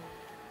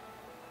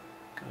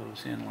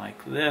goes in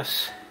like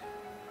this.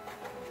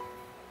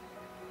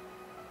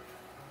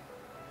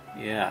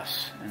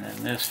 Yes, and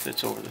then this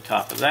fits over the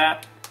top of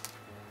that.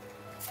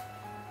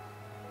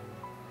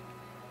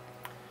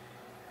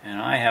 And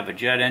I have a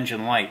jet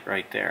engine light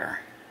right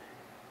there,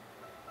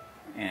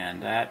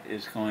 and that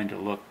is going to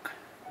look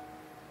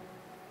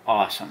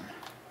awesome,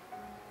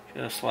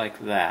 just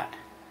like that.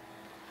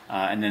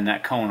 And then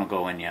that cone will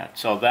go in yet.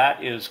 So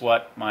that is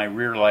what my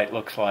rear light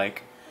looks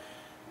like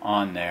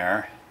on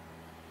there.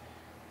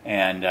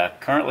 And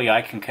currently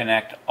I can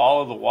connect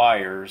all of the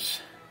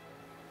wires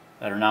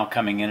that are now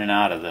coming in and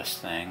out of this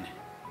thing,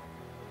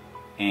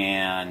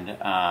 and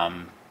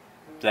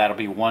that'll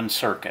be one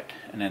circuit,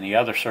 and then the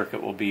other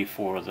circuit will be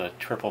for the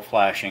triple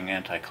flashing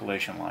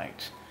anti-collision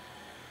lights.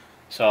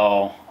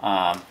 So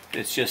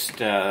it's just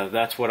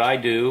that's what I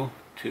do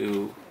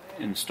to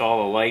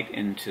install a light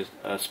into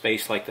a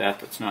space like that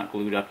that's not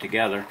glued up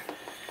together.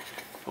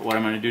 But what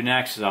I'm going to do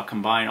next is I'll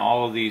combine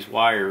all of these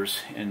wires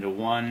into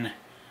one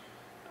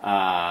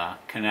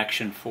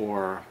connection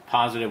for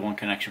positive, one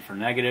connection for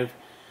negative.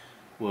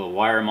 We'll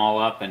wire them all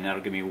up, and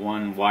that'll give me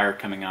one wire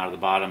coming out of the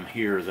bottom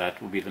here that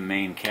will be the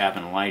main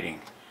cabin lighting.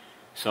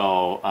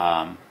 So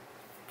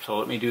so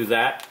let me do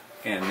that,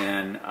 and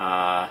then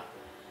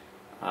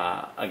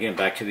again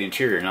back to the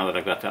interior now that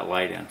I've got that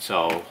light in.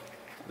 So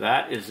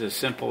that is as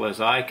simple as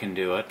I can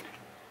do it.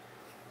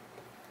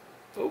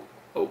 Oh,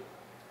 didn't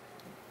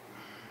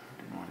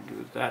want to do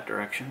it that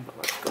direction, but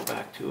let's go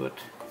back to it.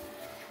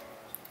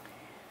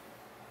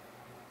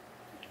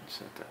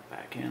 Set that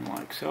back in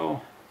like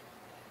so.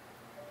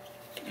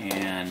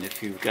 And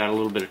if you've got a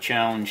little bit of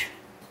challenge,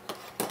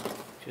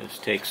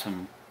 just take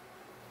some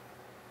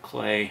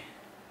clay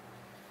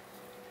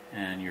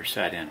and you're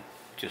set in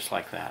just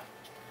like that,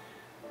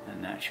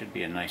 and that should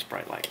be a nice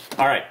bright light.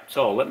 Alright,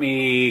 so let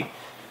me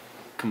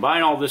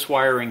combine all this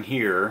wiring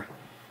here,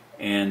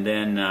 and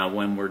then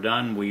when we're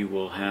done we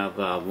will have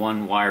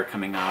one wire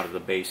coming out of the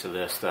base of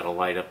this that'll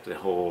light up the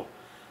whole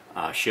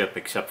ship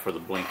except for the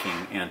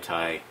blinking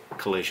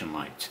anti-collision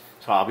lights.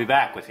 So I'll be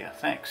back with you.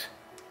 Thanks.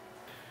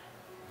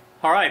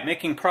 Alright,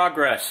 making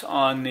progress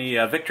on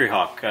the Victory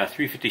Hawk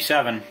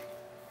 357.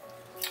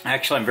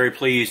 Actually, I'm very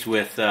pleased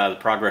with the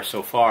progress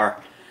so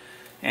far,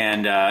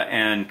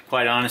 and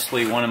quite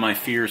honestly, one of my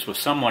fears was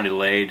somewhat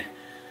allayed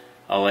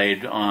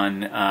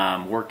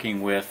on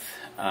working with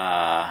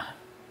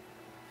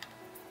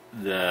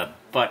the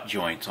butt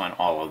joints on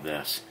all of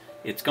this.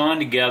 It's gone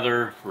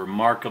together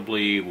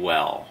remarkably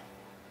well,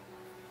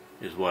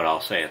 is what I'll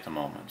say at the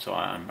moment. So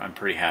I'm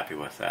pretty happy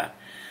with that.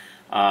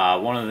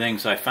 One of the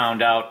things I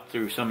found out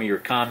through some of your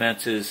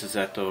comments is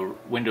that the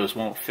windows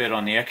won't fit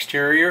on the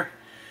exterior.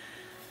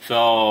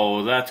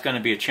 So that's going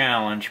to be a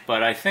challenge,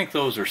 but I think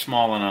those are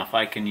small enough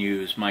I can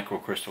use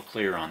microcrystal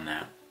clear on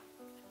that.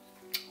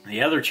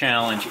 The other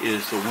challenge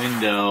is the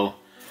window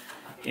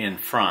in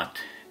front,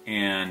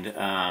 and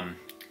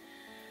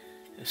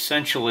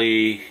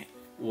essentially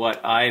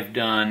what I've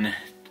done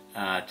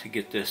to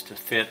get this to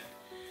fit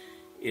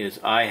is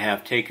I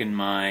have taken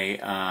my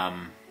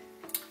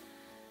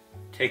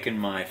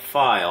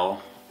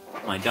file,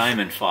 my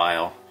diamond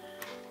file,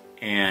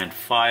 and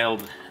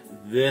filed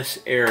this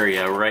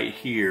area right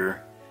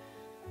here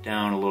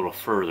down a little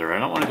further. I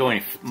don't want to go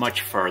any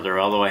much further,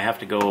 although I have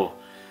to go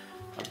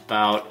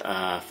about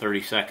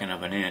 1/32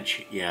 of an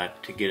inch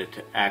yet to get it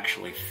to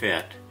actually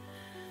fit.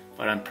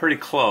 But I'm pretty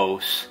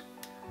close.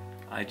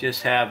 I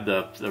just have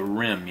the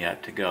rim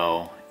yet to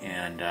go,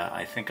 and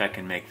I think I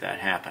can make that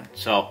happen.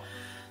 So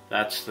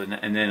that's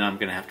and then I'm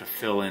going to have to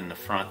fill in the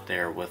front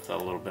there with a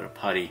little bit of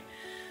putty.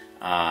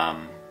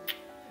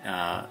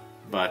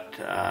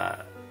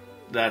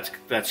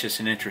 That's just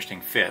an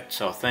interesting fit.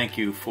 So thank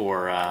you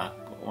for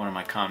one of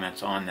my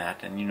comments on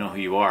that, and you know who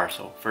you are,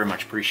 so very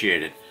much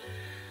appreciated.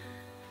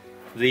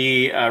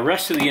 The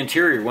rest of the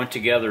interior went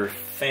together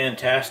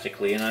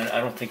fantastically, and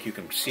I don't think you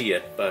can see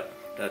it, but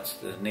that's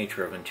the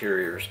nature of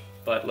interiors.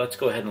 But let's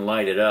go ahead and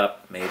light it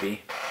up,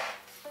 maybe.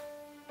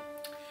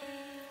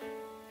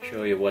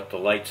 Show you what the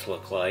lights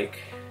look like.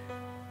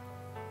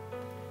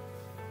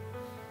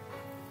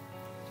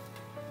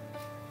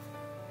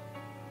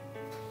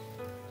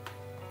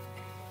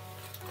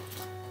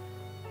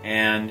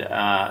 And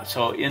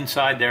so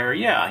inside there,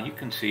 yeah, you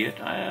can see it.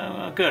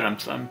 Good,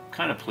 I'm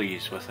kind of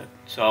pleased with it.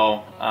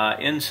 So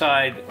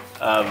inside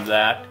of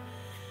that,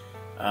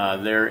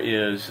 there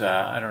is,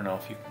 I don't know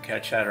if you can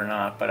catch that or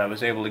not, but I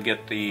was able to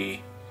get the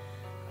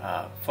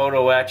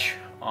photo etch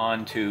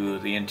onto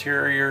the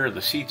interior.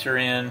 The seats are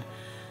in,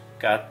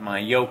 got my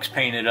yokes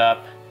painted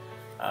up,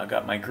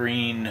 got my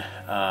green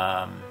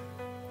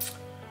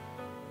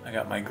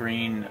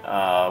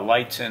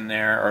lights in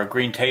there, or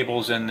green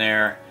tables in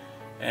there,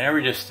 and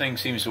everything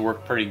seems to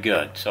work pretty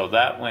good. So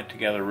that went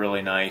together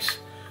really nice.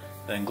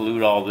 Then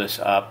glued all this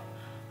up.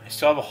 I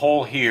still have a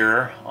hole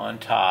here on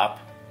top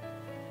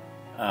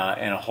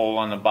and a hole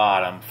on the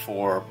bottom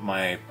for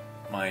my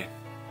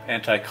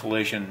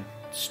anti-collision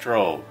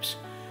strobes.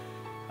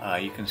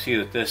 You can see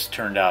that this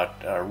turned out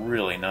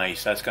really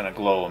nice. That's going to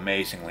glow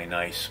amazingly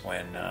nice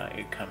when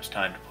it comes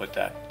time to put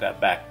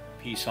that back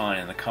piece on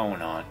and the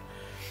cone on.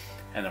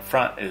 And the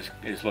front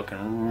is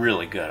looking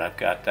really good. I've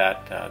got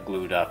that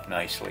glued up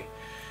nicely.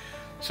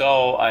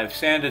 So I've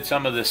sanded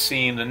some of the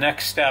seam. The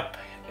next step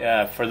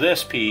for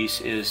this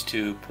piece is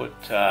to put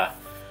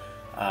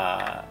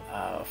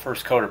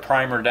first coat of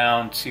primer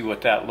down, see what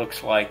that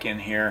looks like in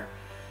here.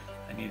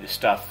 I need to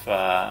stuff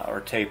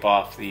or tape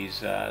off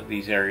these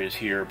areas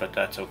here, but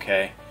that's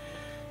okay.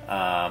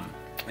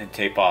 And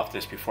tape off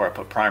this before I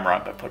put primer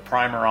on. But put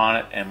primer on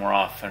it, and we're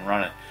off and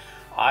running.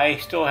 I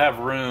still have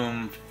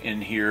room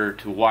in here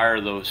to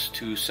wire those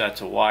two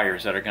sets of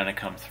wires that are going to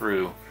come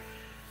through,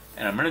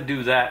 and I'm going to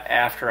do that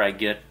after I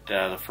get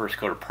the first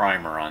coat of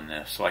primer on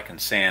this, so I can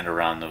sand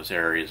around those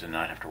areas and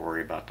not have to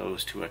worry about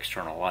those two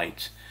external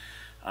lights.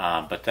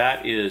 But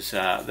that is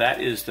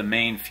the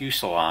main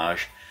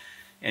fuselage.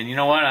 And you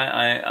know what?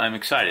 I'm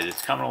excited.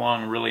 It's coming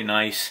along really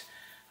nice.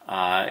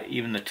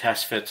 Even the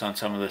test fits on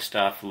some of this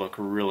stuff look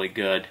really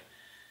good.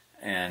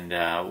 And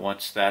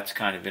once that's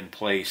kind of in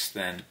place,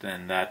 then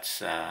that's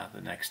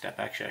the next step.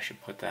 Actually, I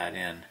should put that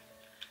in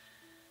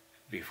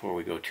before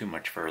we go too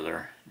much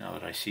further. Now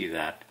that I see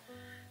that,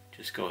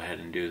 just go ahead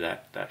and do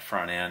that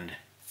front end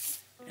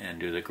and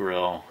do the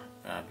grill,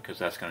 because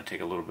that's going to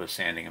take a little bit of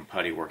sanding and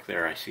putty work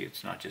there. I see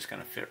it's not just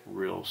going to fit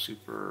real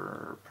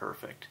super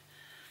perfect.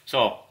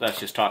 So that's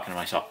just talking to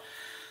myself.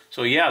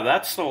 So yeah,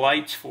 that's the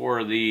lights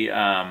for the,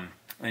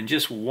 and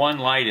just one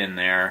light in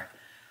there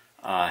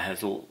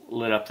has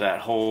lit up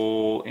that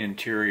whole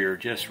interior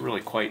just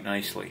really quite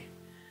nicely.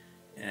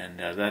 And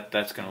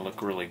that's going to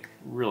look really,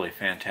 really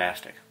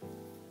fantastic.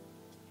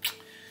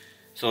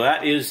 So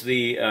that is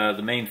the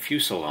main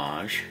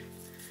fuselage.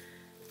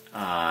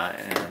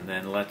 And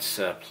then let's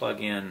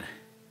plug in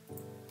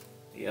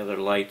the other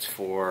lights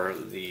for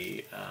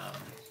the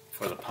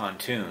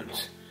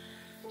pontoons.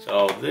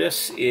 So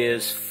this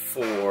is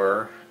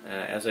for,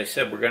 as I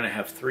said, we're going to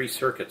have 3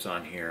 circuits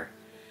on here.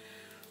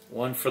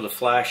 One for the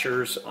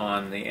flashers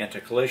on the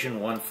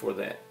anti-collision, one for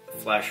the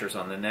flashers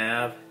on the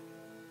nav,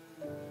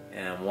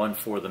 and one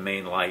for the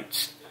main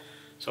lights.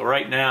 So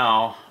right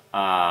now,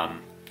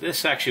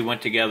 this actually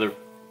went together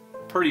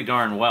pretty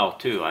darn well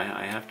too,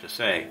 I have to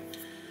say.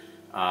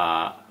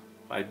 I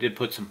did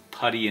put some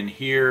putty in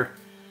here,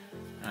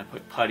 and I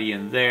put putty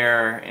in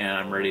there, and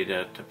I'm ready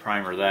to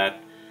primer that.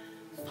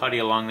 Putty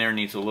along there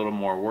needs a little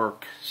more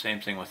work,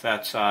 same thing with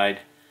that side.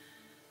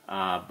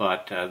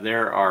 But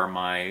there are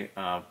my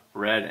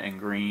red and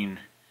green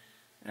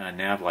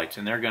nav lights,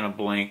 and they're going to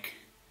blink.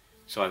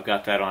 So I've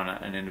got that on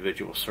an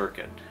individual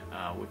circuit,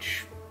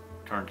 which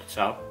turns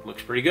out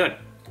looks pretty good.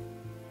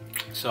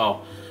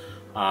 So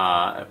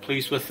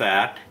pleased with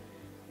that.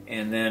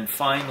 And then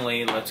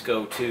finally, let's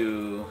go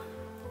to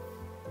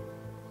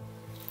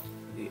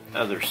the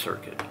other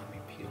circuit. Let me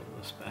peel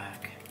this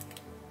back.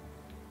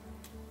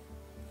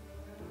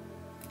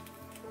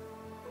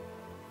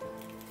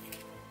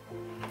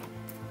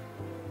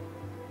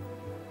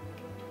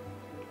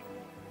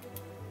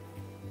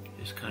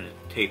 Just kind of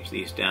tape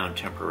these down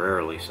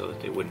temporarily so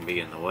that they wouldn't be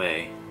in the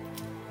way.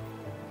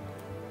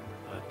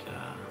 But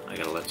I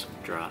gotta let some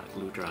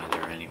glue dry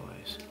there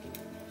anyways.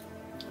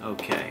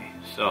 Okay,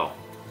 so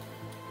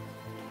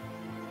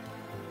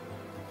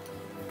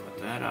put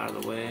that out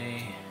of the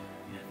way,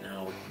 and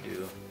now we can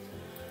do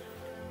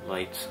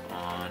lights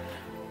on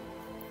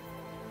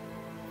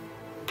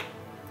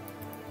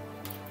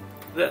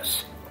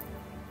this.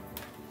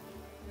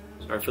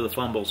 Sorry for the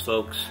fumbles,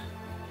 folks.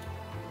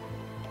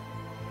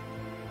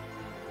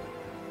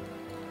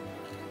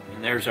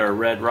 And there's our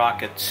red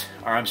rockets,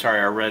 or I'm sorry,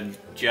 our red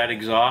jet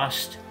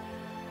exhaust.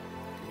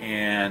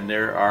 And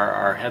there are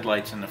our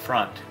headlights in the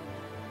front.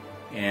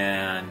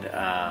 And,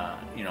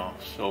 you know,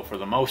 so for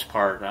the most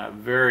part, I'm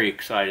very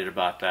excited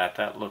about that.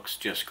 That looks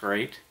just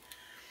great.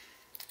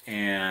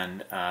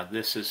 And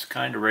this is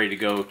kind of ready to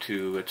go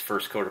to its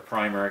first coat of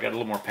primer. I got a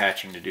little more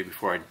patching to do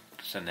before I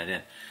send that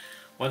in.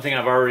 One thing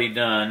I've already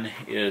done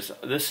is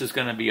this is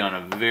going to be on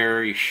a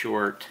very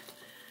short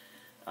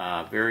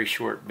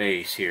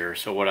base here.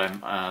 So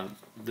what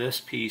this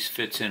piece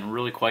fits in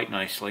really quite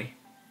nicely,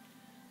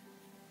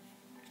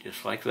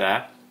 just like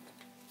that.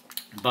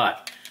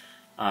 But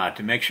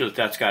to make sure that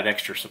that's got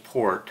extra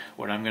support,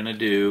 what I'm going to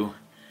do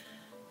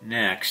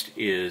next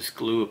is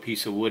glue a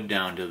piece of wood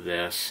down to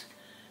this,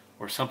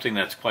 or something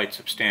that's quite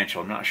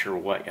substantial. I'm not sure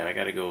what yet. I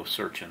got to go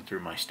searching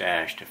through my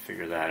stash to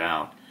figure that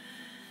out.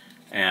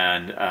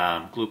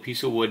 And glue a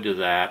piece of wood to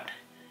that,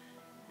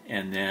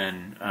 and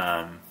then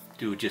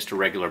do just a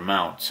regular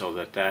mount so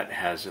that that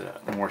has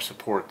more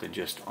support than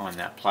just on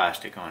that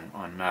plastic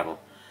on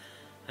metal.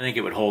 I think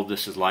it would hold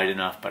this is light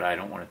enough, but I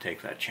don't want to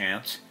take that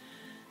chance.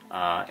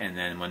 And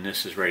then when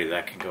this is ready,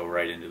 that can go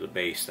right into the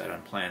base that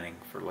I'm planning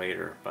for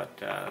later. But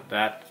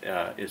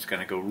that is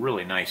going to go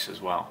really nice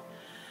as well.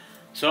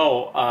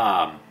 So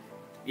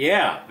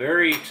yeah,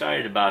 very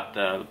excited about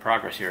the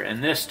progress here.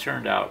 And this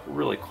turned out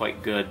really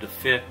quite good. The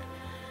fit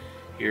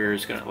here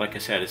is going to, like I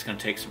said, it's going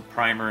to take some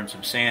primer and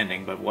some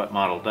sanding, but what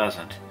model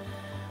doesn't?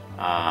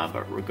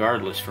 But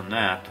regardless from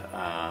that,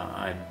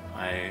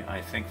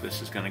 I think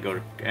this is going to go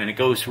to, and it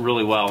goes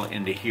really well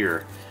into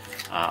here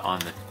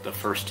on the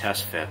first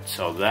test fit.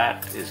 So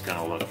that is going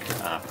to look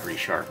pretty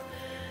sharp.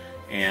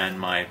 And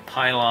my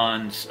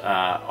pylons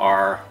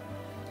they're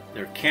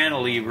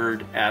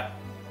cantilevered at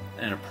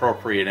an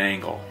appropriate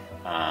angle.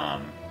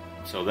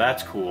 So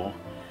that's cool.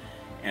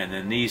 And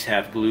then these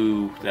have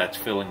glue that's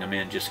filling them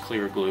in, just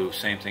clear glue.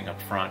 Same thing up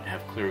front,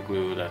 have clear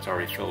glue that's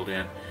already filled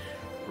in,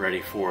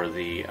 ready for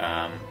the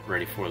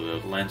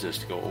lenses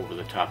to go over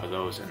the top of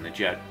those, and the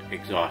jet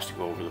exhaust to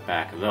go over the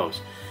back of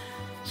those.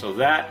 So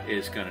that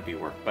is going to be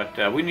work.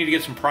 But we need to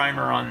get some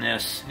primer on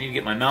this. Need to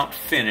get my mount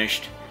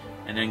finished,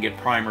 and then get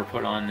primer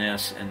put on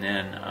this, and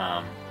then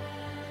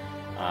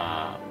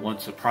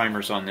once the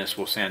primer's on this,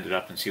 we'll sand it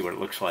up and see what it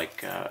looks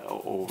like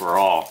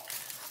overall.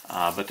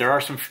 But there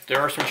are some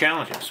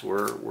challenges.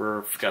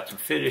 We've got some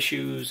fit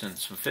issues and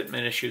some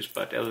fitment issues,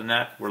 but other than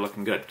that, we're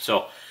looking good.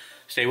 So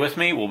stay with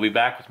me. We'll be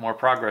back with more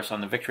progress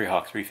on the Victory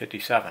Hawk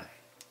 357.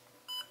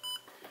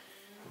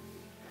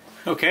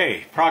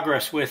 Okay,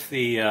 progress with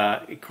the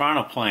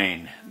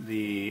Ekranoplan,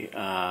 the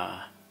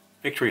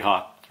Victory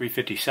Hawk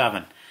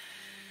 357.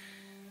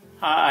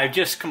 I've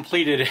just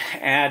completed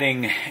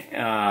adding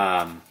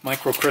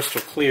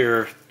microcrystal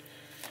clear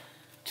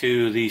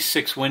to these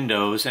 6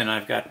 windows, and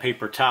I've got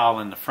paper towel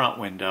in the front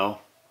window.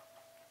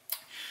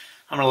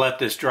 I'm going to let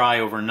this dry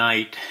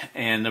overnight,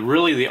 and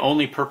really the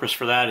only purpose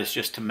for that is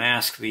just to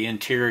mask the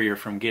interior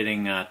from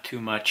getting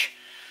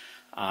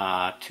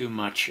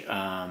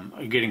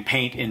getting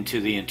paint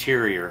into the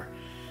interior.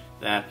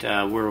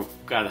 That we've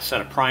got a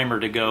set of primer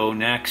to go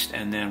next,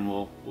 and then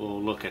we'll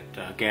look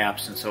at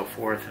gaps and so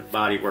forth, and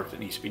body work that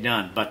needs to be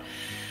done. But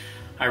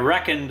I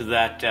reckoned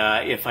that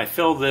if I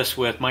fill this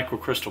with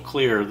microcrystal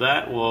clear,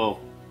 that will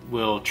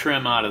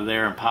trim out of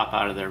there and pop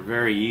out of there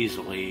very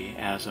easily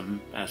as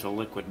a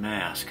liquid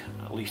mask.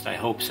 At least I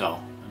hope so.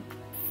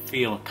 I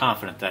feel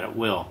confident that it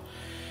will.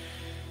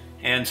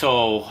 And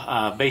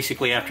so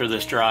basically after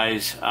this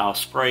dries, I'll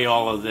spray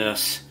all of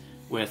this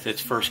with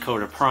its first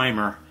coat of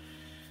primer.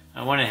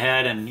 I went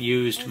ahead and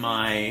used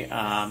my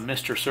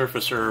Mr.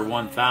 Surfacer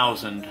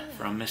 1000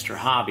 from Mr.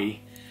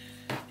 Hobby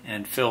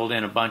and filled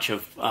in a bunch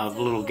of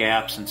little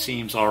gaps and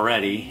seams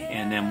already,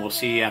 and then we'll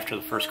see after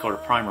the first coat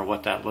of primer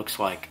what that looks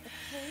like.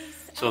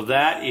 So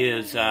that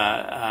is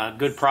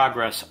good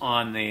progress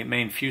on the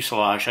main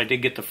fuselage. I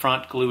did get the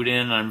front glued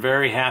in, and I'm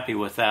very happy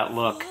with that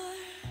look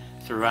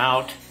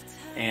throughout.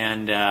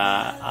 And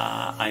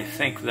I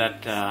think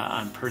that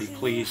I'm pretty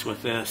pleased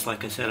with this.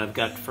 Like I said, I've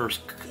got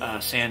first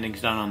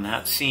sandings done on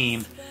that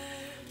seam.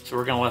 So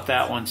we're going to let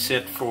that one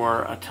sit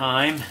for a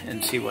time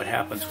and see what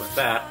happens with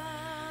that.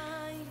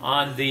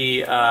 On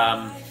the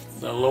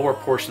lower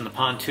portion, the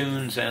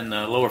pontoons and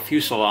the lower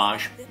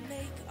fuselage,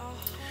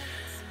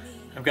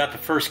 I've got the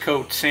first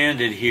coat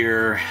sanded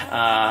here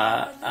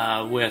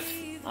with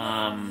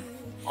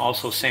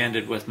also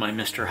sanded with my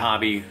Mr.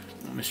 Hobby,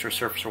 Mr.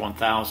 Surfacer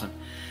 1000.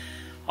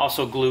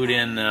 Also glued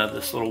in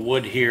this little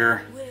wood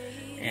here,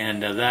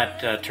 and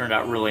that turned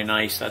out really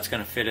nice. That's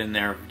going to fit in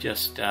there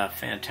just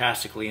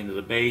fantastically into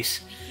the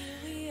base.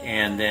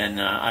 And then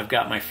I've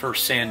got my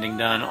first sanding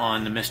done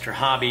on the Mr.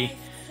 Hobby,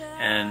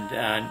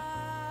 and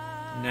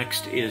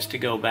next is to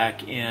go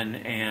back in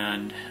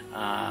and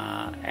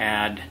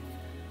add,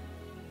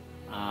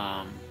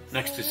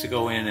 next is to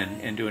go in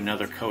and do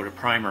another coat of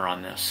primer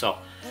on this. So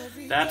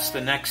that's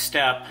the next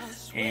step,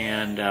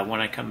 and when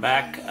I come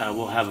back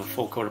we'll have a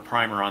full coat of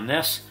primer on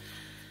this,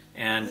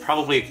 and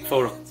probably a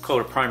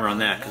coat of primer on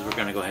that, because we're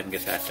going to go ahead and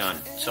get that done.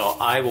 So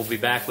I will be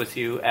back with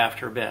you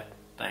after a bit.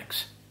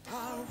 Thanks.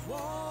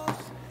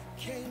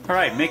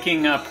 Alright,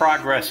 making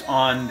progress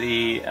on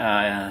the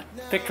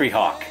Victory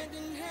Hawk,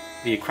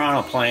 the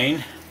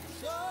Ekranoplan.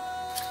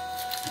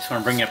 Just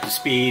want to bring you up to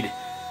speed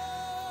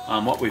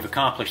on what we've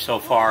accomplished so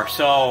far.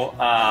 So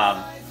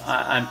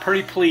I'm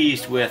pretty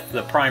pleased with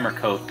the primer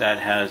coat that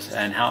has,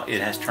 and how it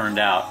has turned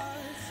out.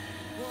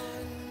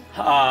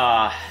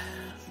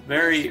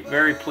 Very,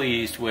 very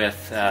pleased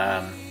with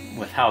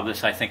how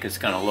this, I think, is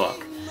going to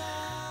look.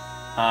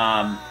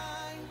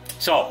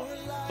 So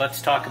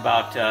let's talk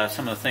about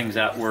some of the things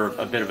that were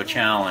a bit of a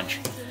challenge.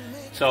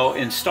 So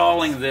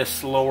installing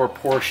this lower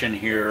portion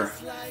here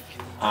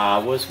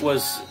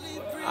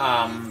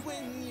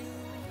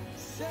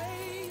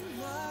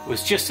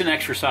was just an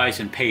exercise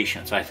in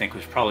patience, I think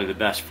was probably the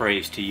best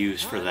phrase to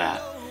use for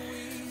that.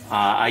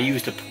 I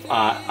used a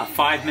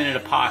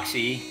 5-minute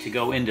epoxy to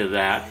go into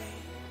that,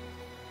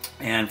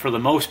 and for the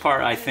most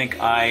part I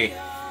think I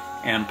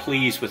am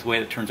pleased with the way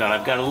it turns out.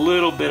 I've got a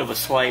little bit of a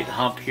slight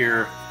hump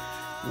here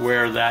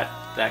where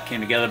that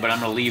came together, but I'm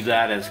going to leave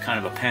that as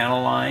kind of a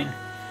panel line.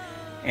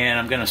 And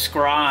I'm going to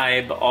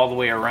scribe all the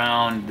way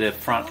around the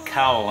front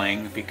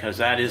cowling, because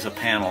that is a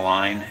panel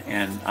line,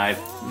 and I've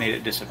made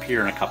it disappear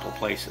in a couple of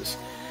places.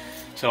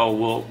 So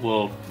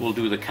we'll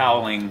do the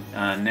cowling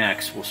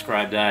next. We'll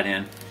scribe that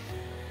in.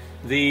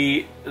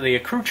 The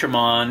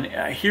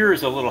accoutrement, here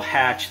is a little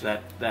hatch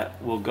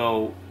that will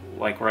go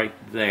like right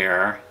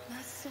there,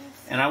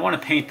 and I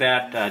want to paint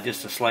that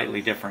just a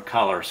slightly different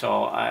color.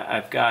 So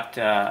I've got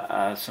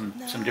some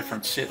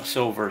different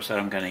silvers that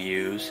I'm going to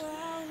use.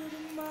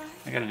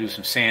 I got to do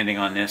some sanding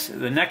on this.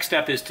 The next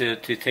step is to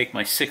take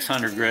my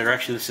 600 grit, or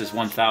actually this is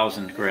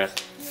 1000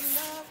 grit.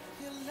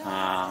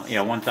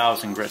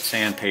 1000 grit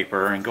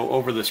sandpaper, and go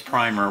over this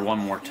primer one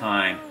more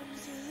time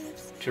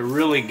to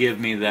really give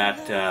me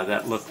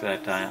that look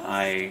that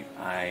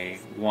I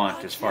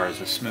want as far as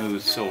a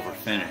smooth silver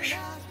finish.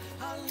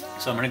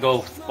 So I'm going to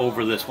go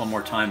over this one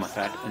more time with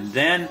that, and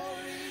then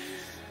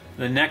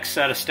the next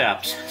set of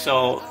steps.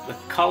 So the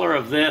color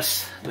of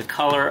this, the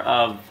color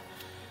of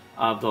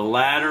the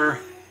ladder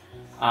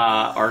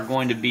are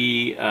going to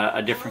be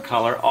a different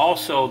color.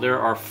 Also, there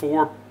are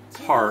 4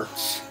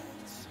 parts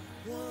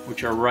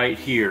which are right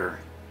here.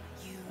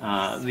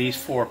 These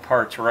 4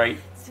 parts right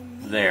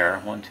there,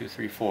 1, 2,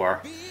 3,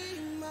 4.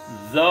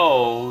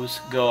 Those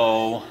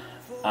go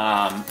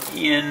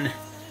in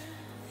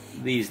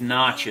these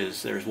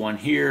notches. There's one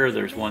here,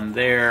 there's one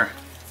there,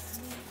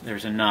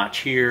 there's a notch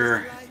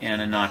here,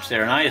 and a notch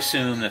there. And I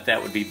assume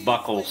that would be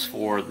buckles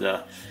for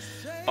the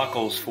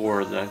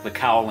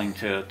cowling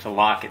to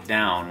lock it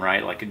down,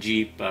 right? Like a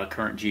Jeep,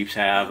 current Jeeps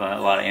have, a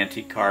lot of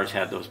antique cars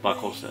have those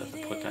buckles to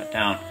put that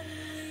down.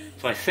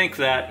 So I think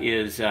that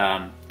is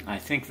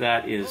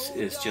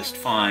just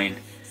fine.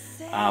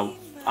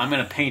 I'm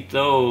going to paint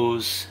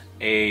those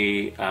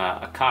a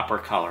copper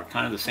color,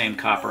 kind of the same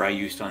copper I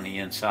used on the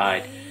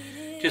inside,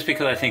 just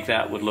because I think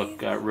that would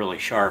look really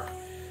sharp.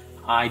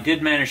 I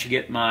did manage to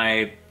get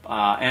my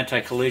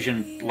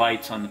anti-collision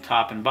lights on the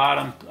top and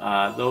bottom.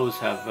 Those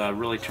have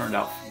really turned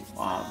out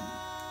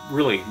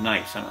really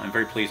nice. I'm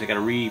very pleased. I got to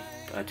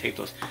re-tape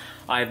those.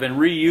 I've been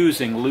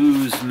reusing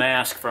Lou's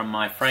mask from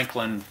my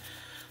Franklin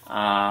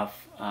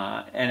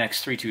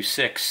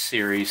NX326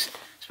 series,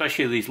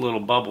 especially these little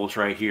bubbles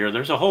right here.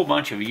 There's a whole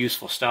bunch of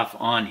useful stuff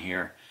on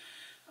here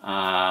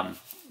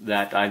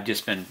that I've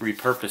just been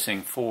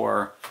repurposing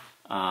for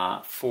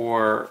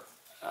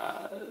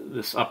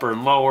this upper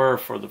and lower,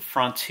 for the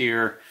fronts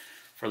here,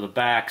 for the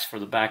backs, for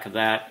the back of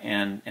that,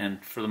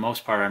 and for the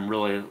most part I'm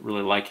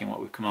really liking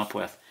what we've come up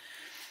with.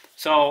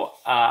 So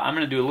I'm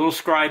going to do a little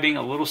scribing,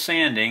 a little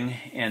sanding,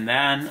 and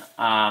then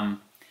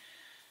I'm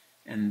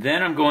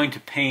going to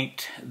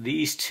paint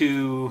these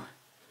 2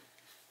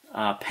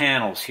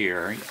 panels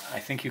here. I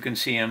think you can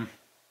see them.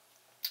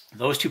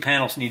 Those 2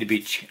 panels need to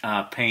be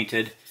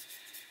painted,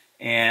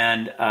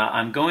 and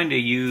I'm going to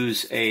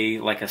use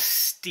like a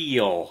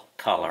steel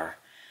color.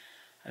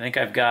 I think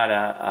I've got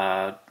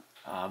a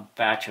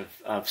batch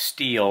of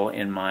steel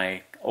in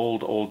my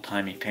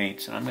old-timey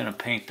paints, and I'm going to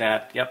paint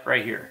that, yep,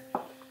 right here.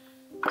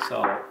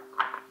 So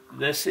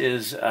this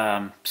is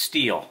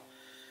steel,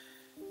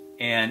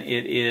 and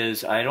it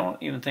is, I don't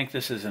even think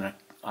this is an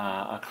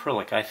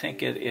acrylic. I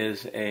think it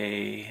is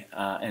a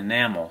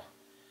enamel.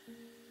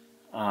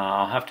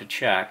 I'll have to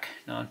check.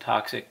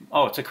 Non-toxic.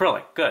 Oh, it's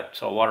acrylic. Good.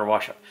 So water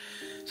wash up.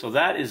 So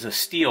that is a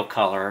steel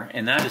color,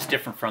 and that is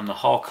different from the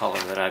hull color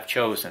that I've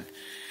chosen.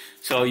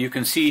 So you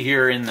can see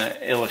here in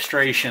the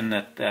illustration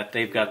that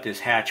they've got this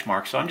hatch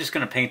mark. So I'm just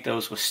going to paint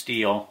those with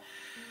steel.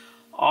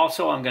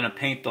 Also, I'm going to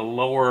paint the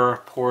lower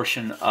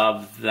portion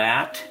of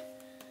that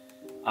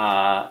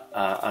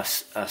a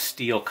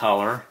steel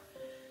color.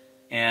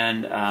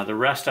 And the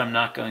rest I'm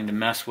not going to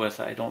mess with,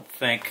 I don't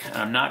think.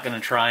 I'm not going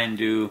to try and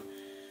do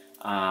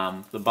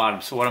the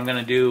bottom. So what I'm going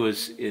to do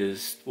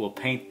is we'll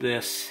paint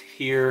this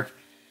here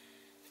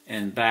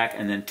and back,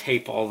 and then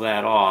tape all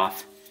that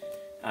off,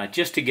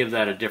 just to give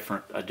that a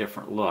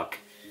different look.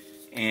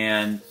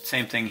 And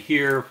same thing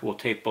here. We'll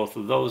tape both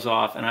of those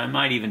off, and I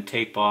might even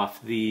tape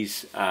off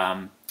these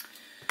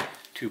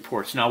 2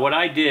 ports. Now what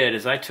I did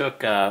is I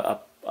took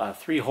a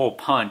 3-hole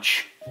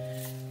punch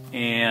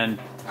and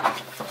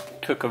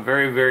took a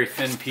very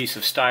thin piece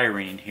of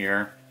styrene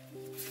here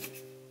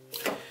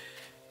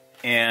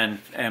and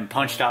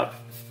punched out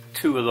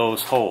 2 of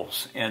those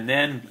holes, and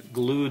then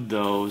glued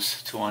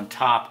those to on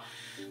top.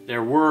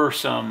 There were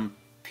some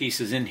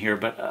pieces in here,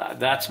 but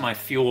that's my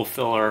fuel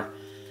filler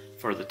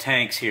for the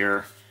tanks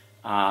here.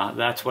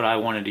 That's what I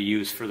wanted to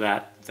use for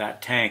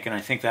that tank, and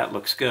I think that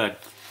looks good.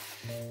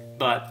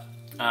 But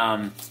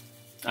I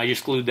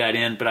just glued that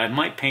in, but I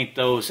might paint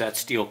those that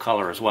steel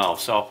color as well.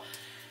 So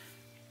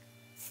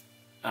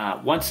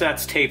once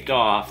that's taped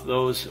off,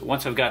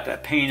 once I've got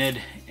that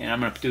painted, and I'm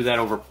going to do that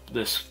over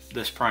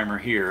this primer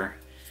here,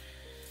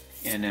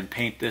 and then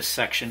paint this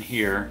section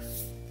here.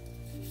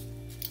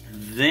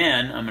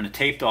 Then I'm going to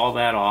tape all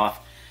that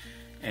off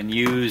and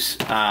use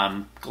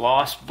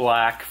gloss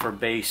black for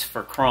base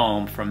for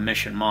chrome from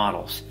Mission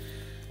Models.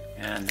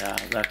 And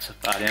that's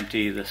about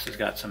empty. This has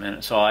got some in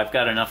it. So I've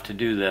got enough to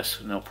do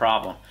this, no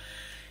problem.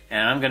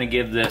 And I'm going to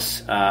give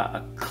this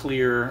a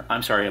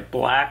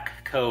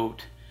black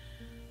coat.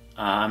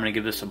 I'm going to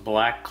give this a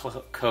black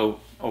coat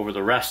over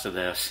the rest of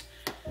this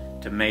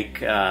to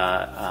make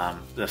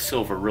the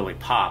silver really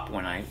pop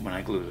when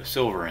I glue the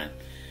silver in.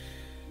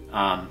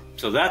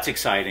 So that's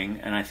exciting,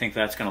 and I think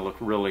that's going to look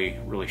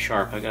really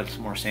sharp. I got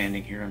some more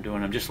sanding here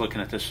I'm just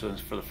looking at this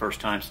for the first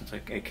time since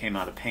it came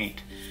out of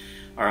paint,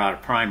 or out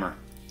of primer.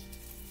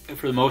 And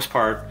for the most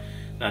part,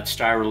 that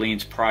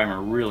Styrolene's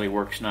primer really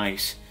works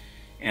nice,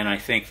 and I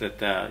think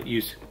that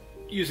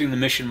using the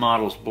Mission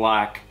Models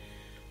black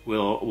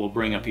will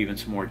bring up even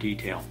some more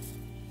detail.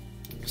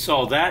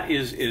 So that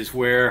is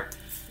where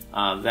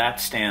that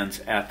stands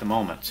at the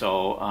moment.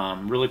 So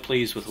I'm really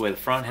pleased with the way the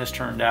front has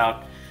turned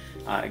out.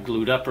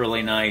 Glued up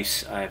really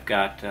nice. I've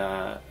got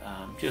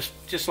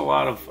just a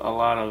lot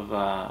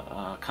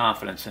of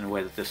confidence in the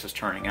way that this is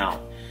turning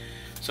out.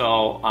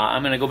 So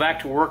I'm going to go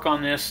back to work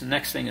on this. The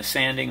next thing is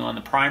sanding on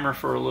the primer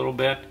for a little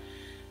bit,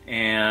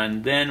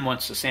 and then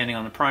once the sanding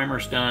on the primer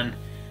is done,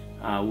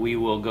 we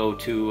will go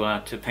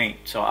to paint.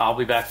 So I'll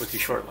be back with you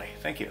shortly.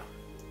 Thank you.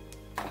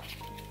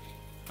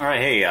 All right,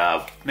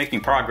 hey,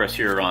 making progress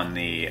here on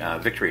the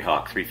Victory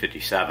Hawk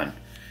 357.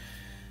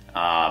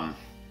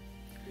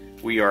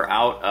 We are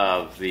out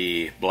of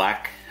the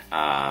black,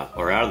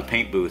 or out of the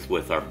paint booth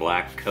with our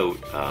black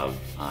coat of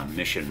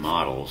Mission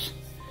Models.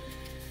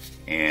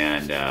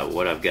 And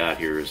what I've got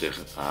here is a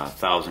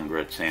 1000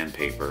 grit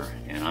sandpaper,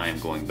 and I am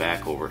going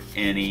back over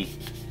any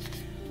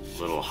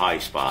little high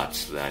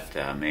spots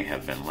that may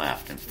have been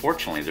left. And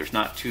fortunately, there's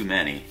not too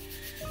many,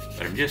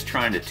 but I'm just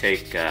trying to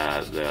take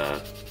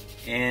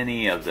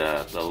any of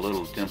the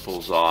little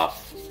dimples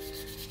off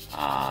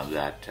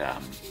that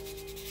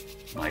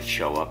might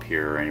show up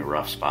here, or any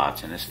rough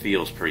spots. And this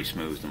feels pretty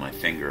smooth to my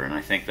finger, and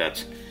I think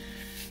that's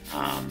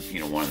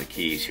one of the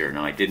keys here.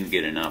 Now I didn't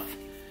get enough.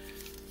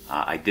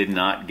 I did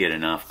not get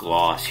enough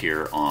gloss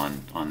here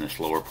on this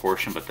lower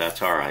portion, but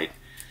that's all right.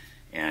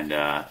 And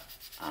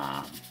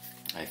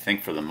I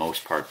think for the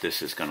most part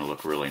this is going to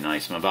look really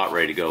nice. I'm about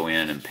ready to go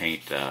in and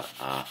paint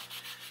the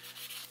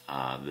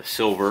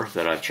silver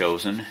that I've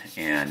chosen,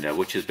 and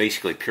which is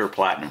basically pure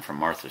platinum from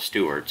Martha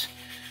Stewart's.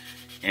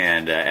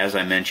 And as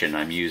I mentioned,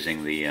 I'm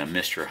using the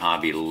Mr.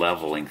 Hobby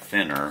leveling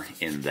thinner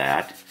in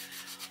that,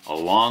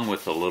 along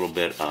with a little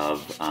bit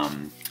of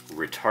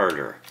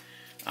retarder,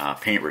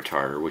 paint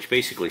retarder, which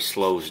basically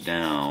slows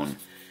down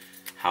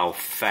how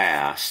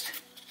fast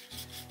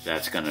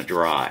that's going to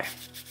dry.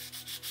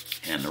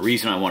 And the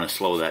reason I want to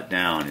slow that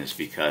down is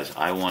because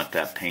I want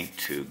that paint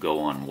to go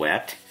on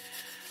wet.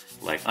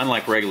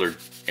 Unlike regular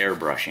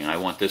airbrushing, I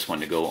want this one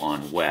to go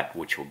on wet,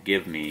 which will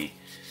give me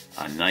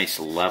a nice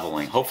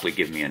leveling, hopefully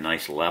give me a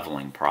nice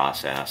leveling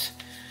process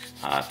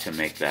to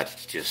make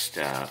that just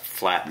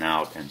flatten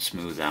out and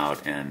smooth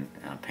out, and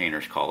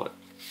painters call it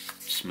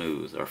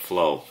smooth or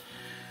flow.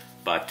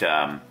 But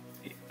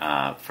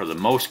for the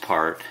most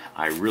part,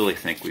 I really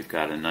think we've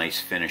got a nice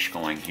finish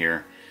going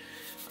here,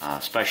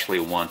 especially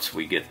once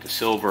we get the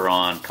silver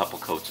on, a couple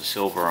coats of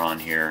silver on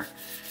here,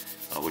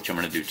 which I'm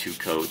going to do 2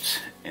 coats,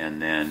 and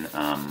then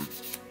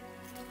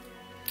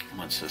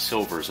once the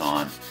silver's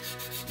on,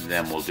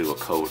 then we'll do a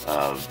coat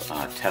of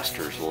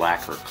Tester's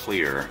Lacquer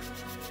Clear,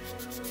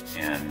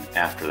 and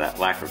after that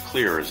lacquer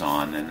clear is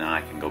on, then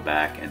I can go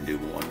back and do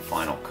one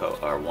final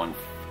coat, or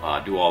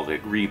do all the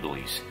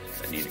greeblies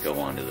that need to go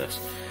onto this.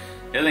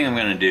 The other thing I'm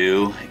going to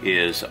do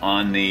is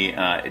on the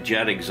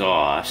jet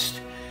exhaust,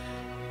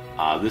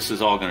 this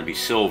is all going to be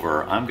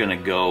silver. I'm going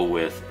to go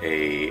with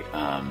a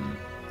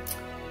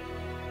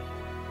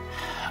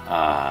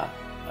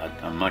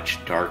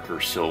much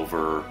darker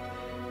silver,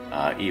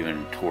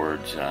 even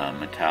towards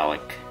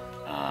metallic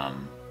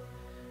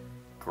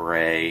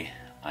gray.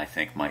 I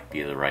think might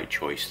be the right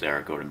choice there.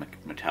 Go to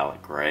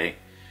metallic gray,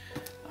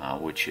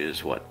 which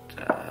is what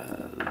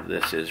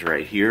this is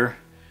right here.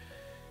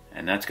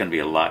 And that's going to be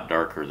a lot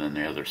darker than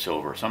the other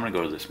silver. So I'm going to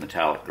go to this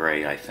metallic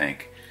gray, I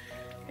think,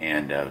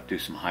 and do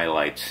some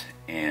highlights.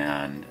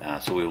 And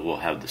so we will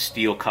have the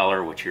steel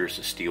color, which here's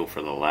the steel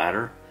for the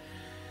ladder.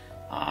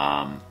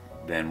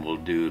 Then we'll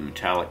do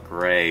metallic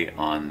gray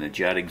on the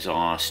jet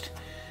exhaust.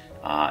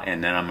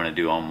 And then I'm going to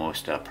do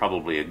almost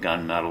probably a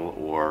gunmetal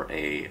or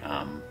a...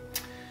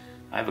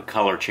 I have a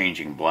color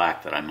changing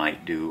black that I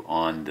might do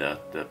on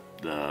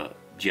the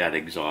jet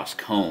exhaust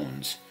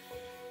cones,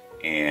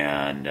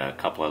 and a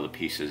couple other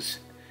pieces.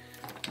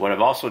 What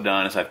I've also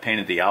done is I've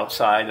painted the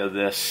outside of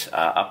this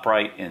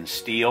upright in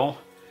steel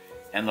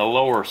and the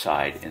lower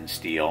side in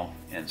steel,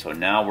 and so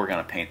now we're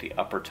going to paint the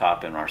upper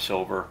top in our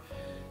silver,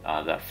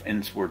 the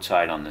inward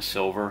side on the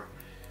silver,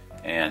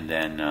 and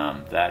then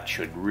that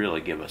should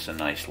really give us a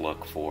nice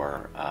look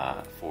for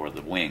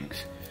the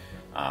wings,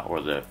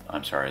 or the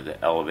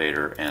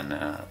elevator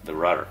and the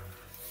rudder.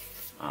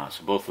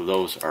 So both of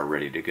those are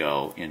ready to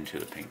go into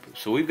the paint booth.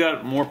 So we've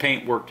got more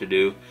paint work to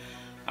do.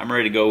 I'm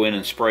ready to go in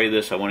and spray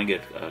this. I want to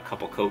get a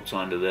couple coats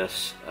onto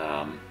this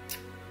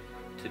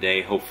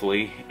today,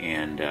 hopefully,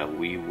 and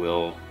we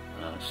will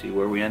see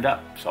where we end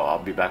up. So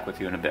I'll be back with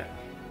you in a bit.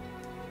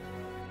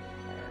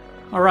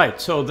 All right,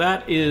 so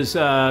that is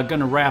going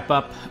to wrap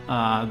up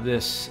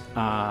this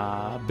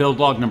build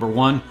log number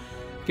 1.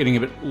 Getting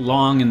a bit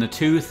long in the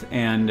tooth,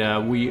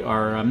 and we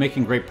are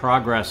making great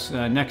progress.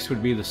 Next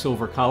would be the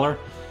silver color.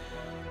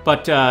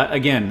 But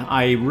again,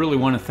 I really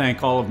want to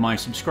thank all of my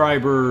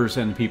subscribers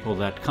and people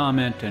that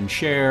comment and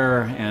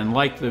share and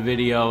like the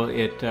video.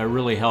 It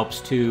really helps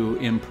to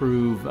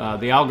improve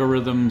the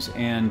algorithms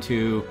and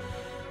to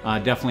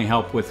definitely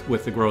help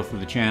with the growth of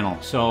the channel.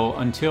 So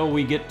until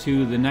we get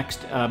to the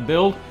next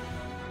build,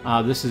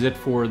 this is it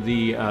for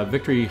the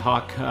Victory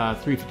Hawk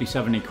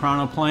 357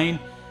 Ekranoplan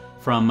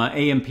from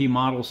AMP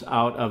Models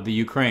out of the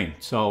Ukraine.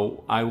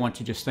 So I want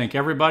to just thank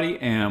everybody,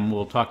 and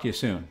we'll talk to you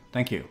soon.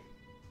 Thank you.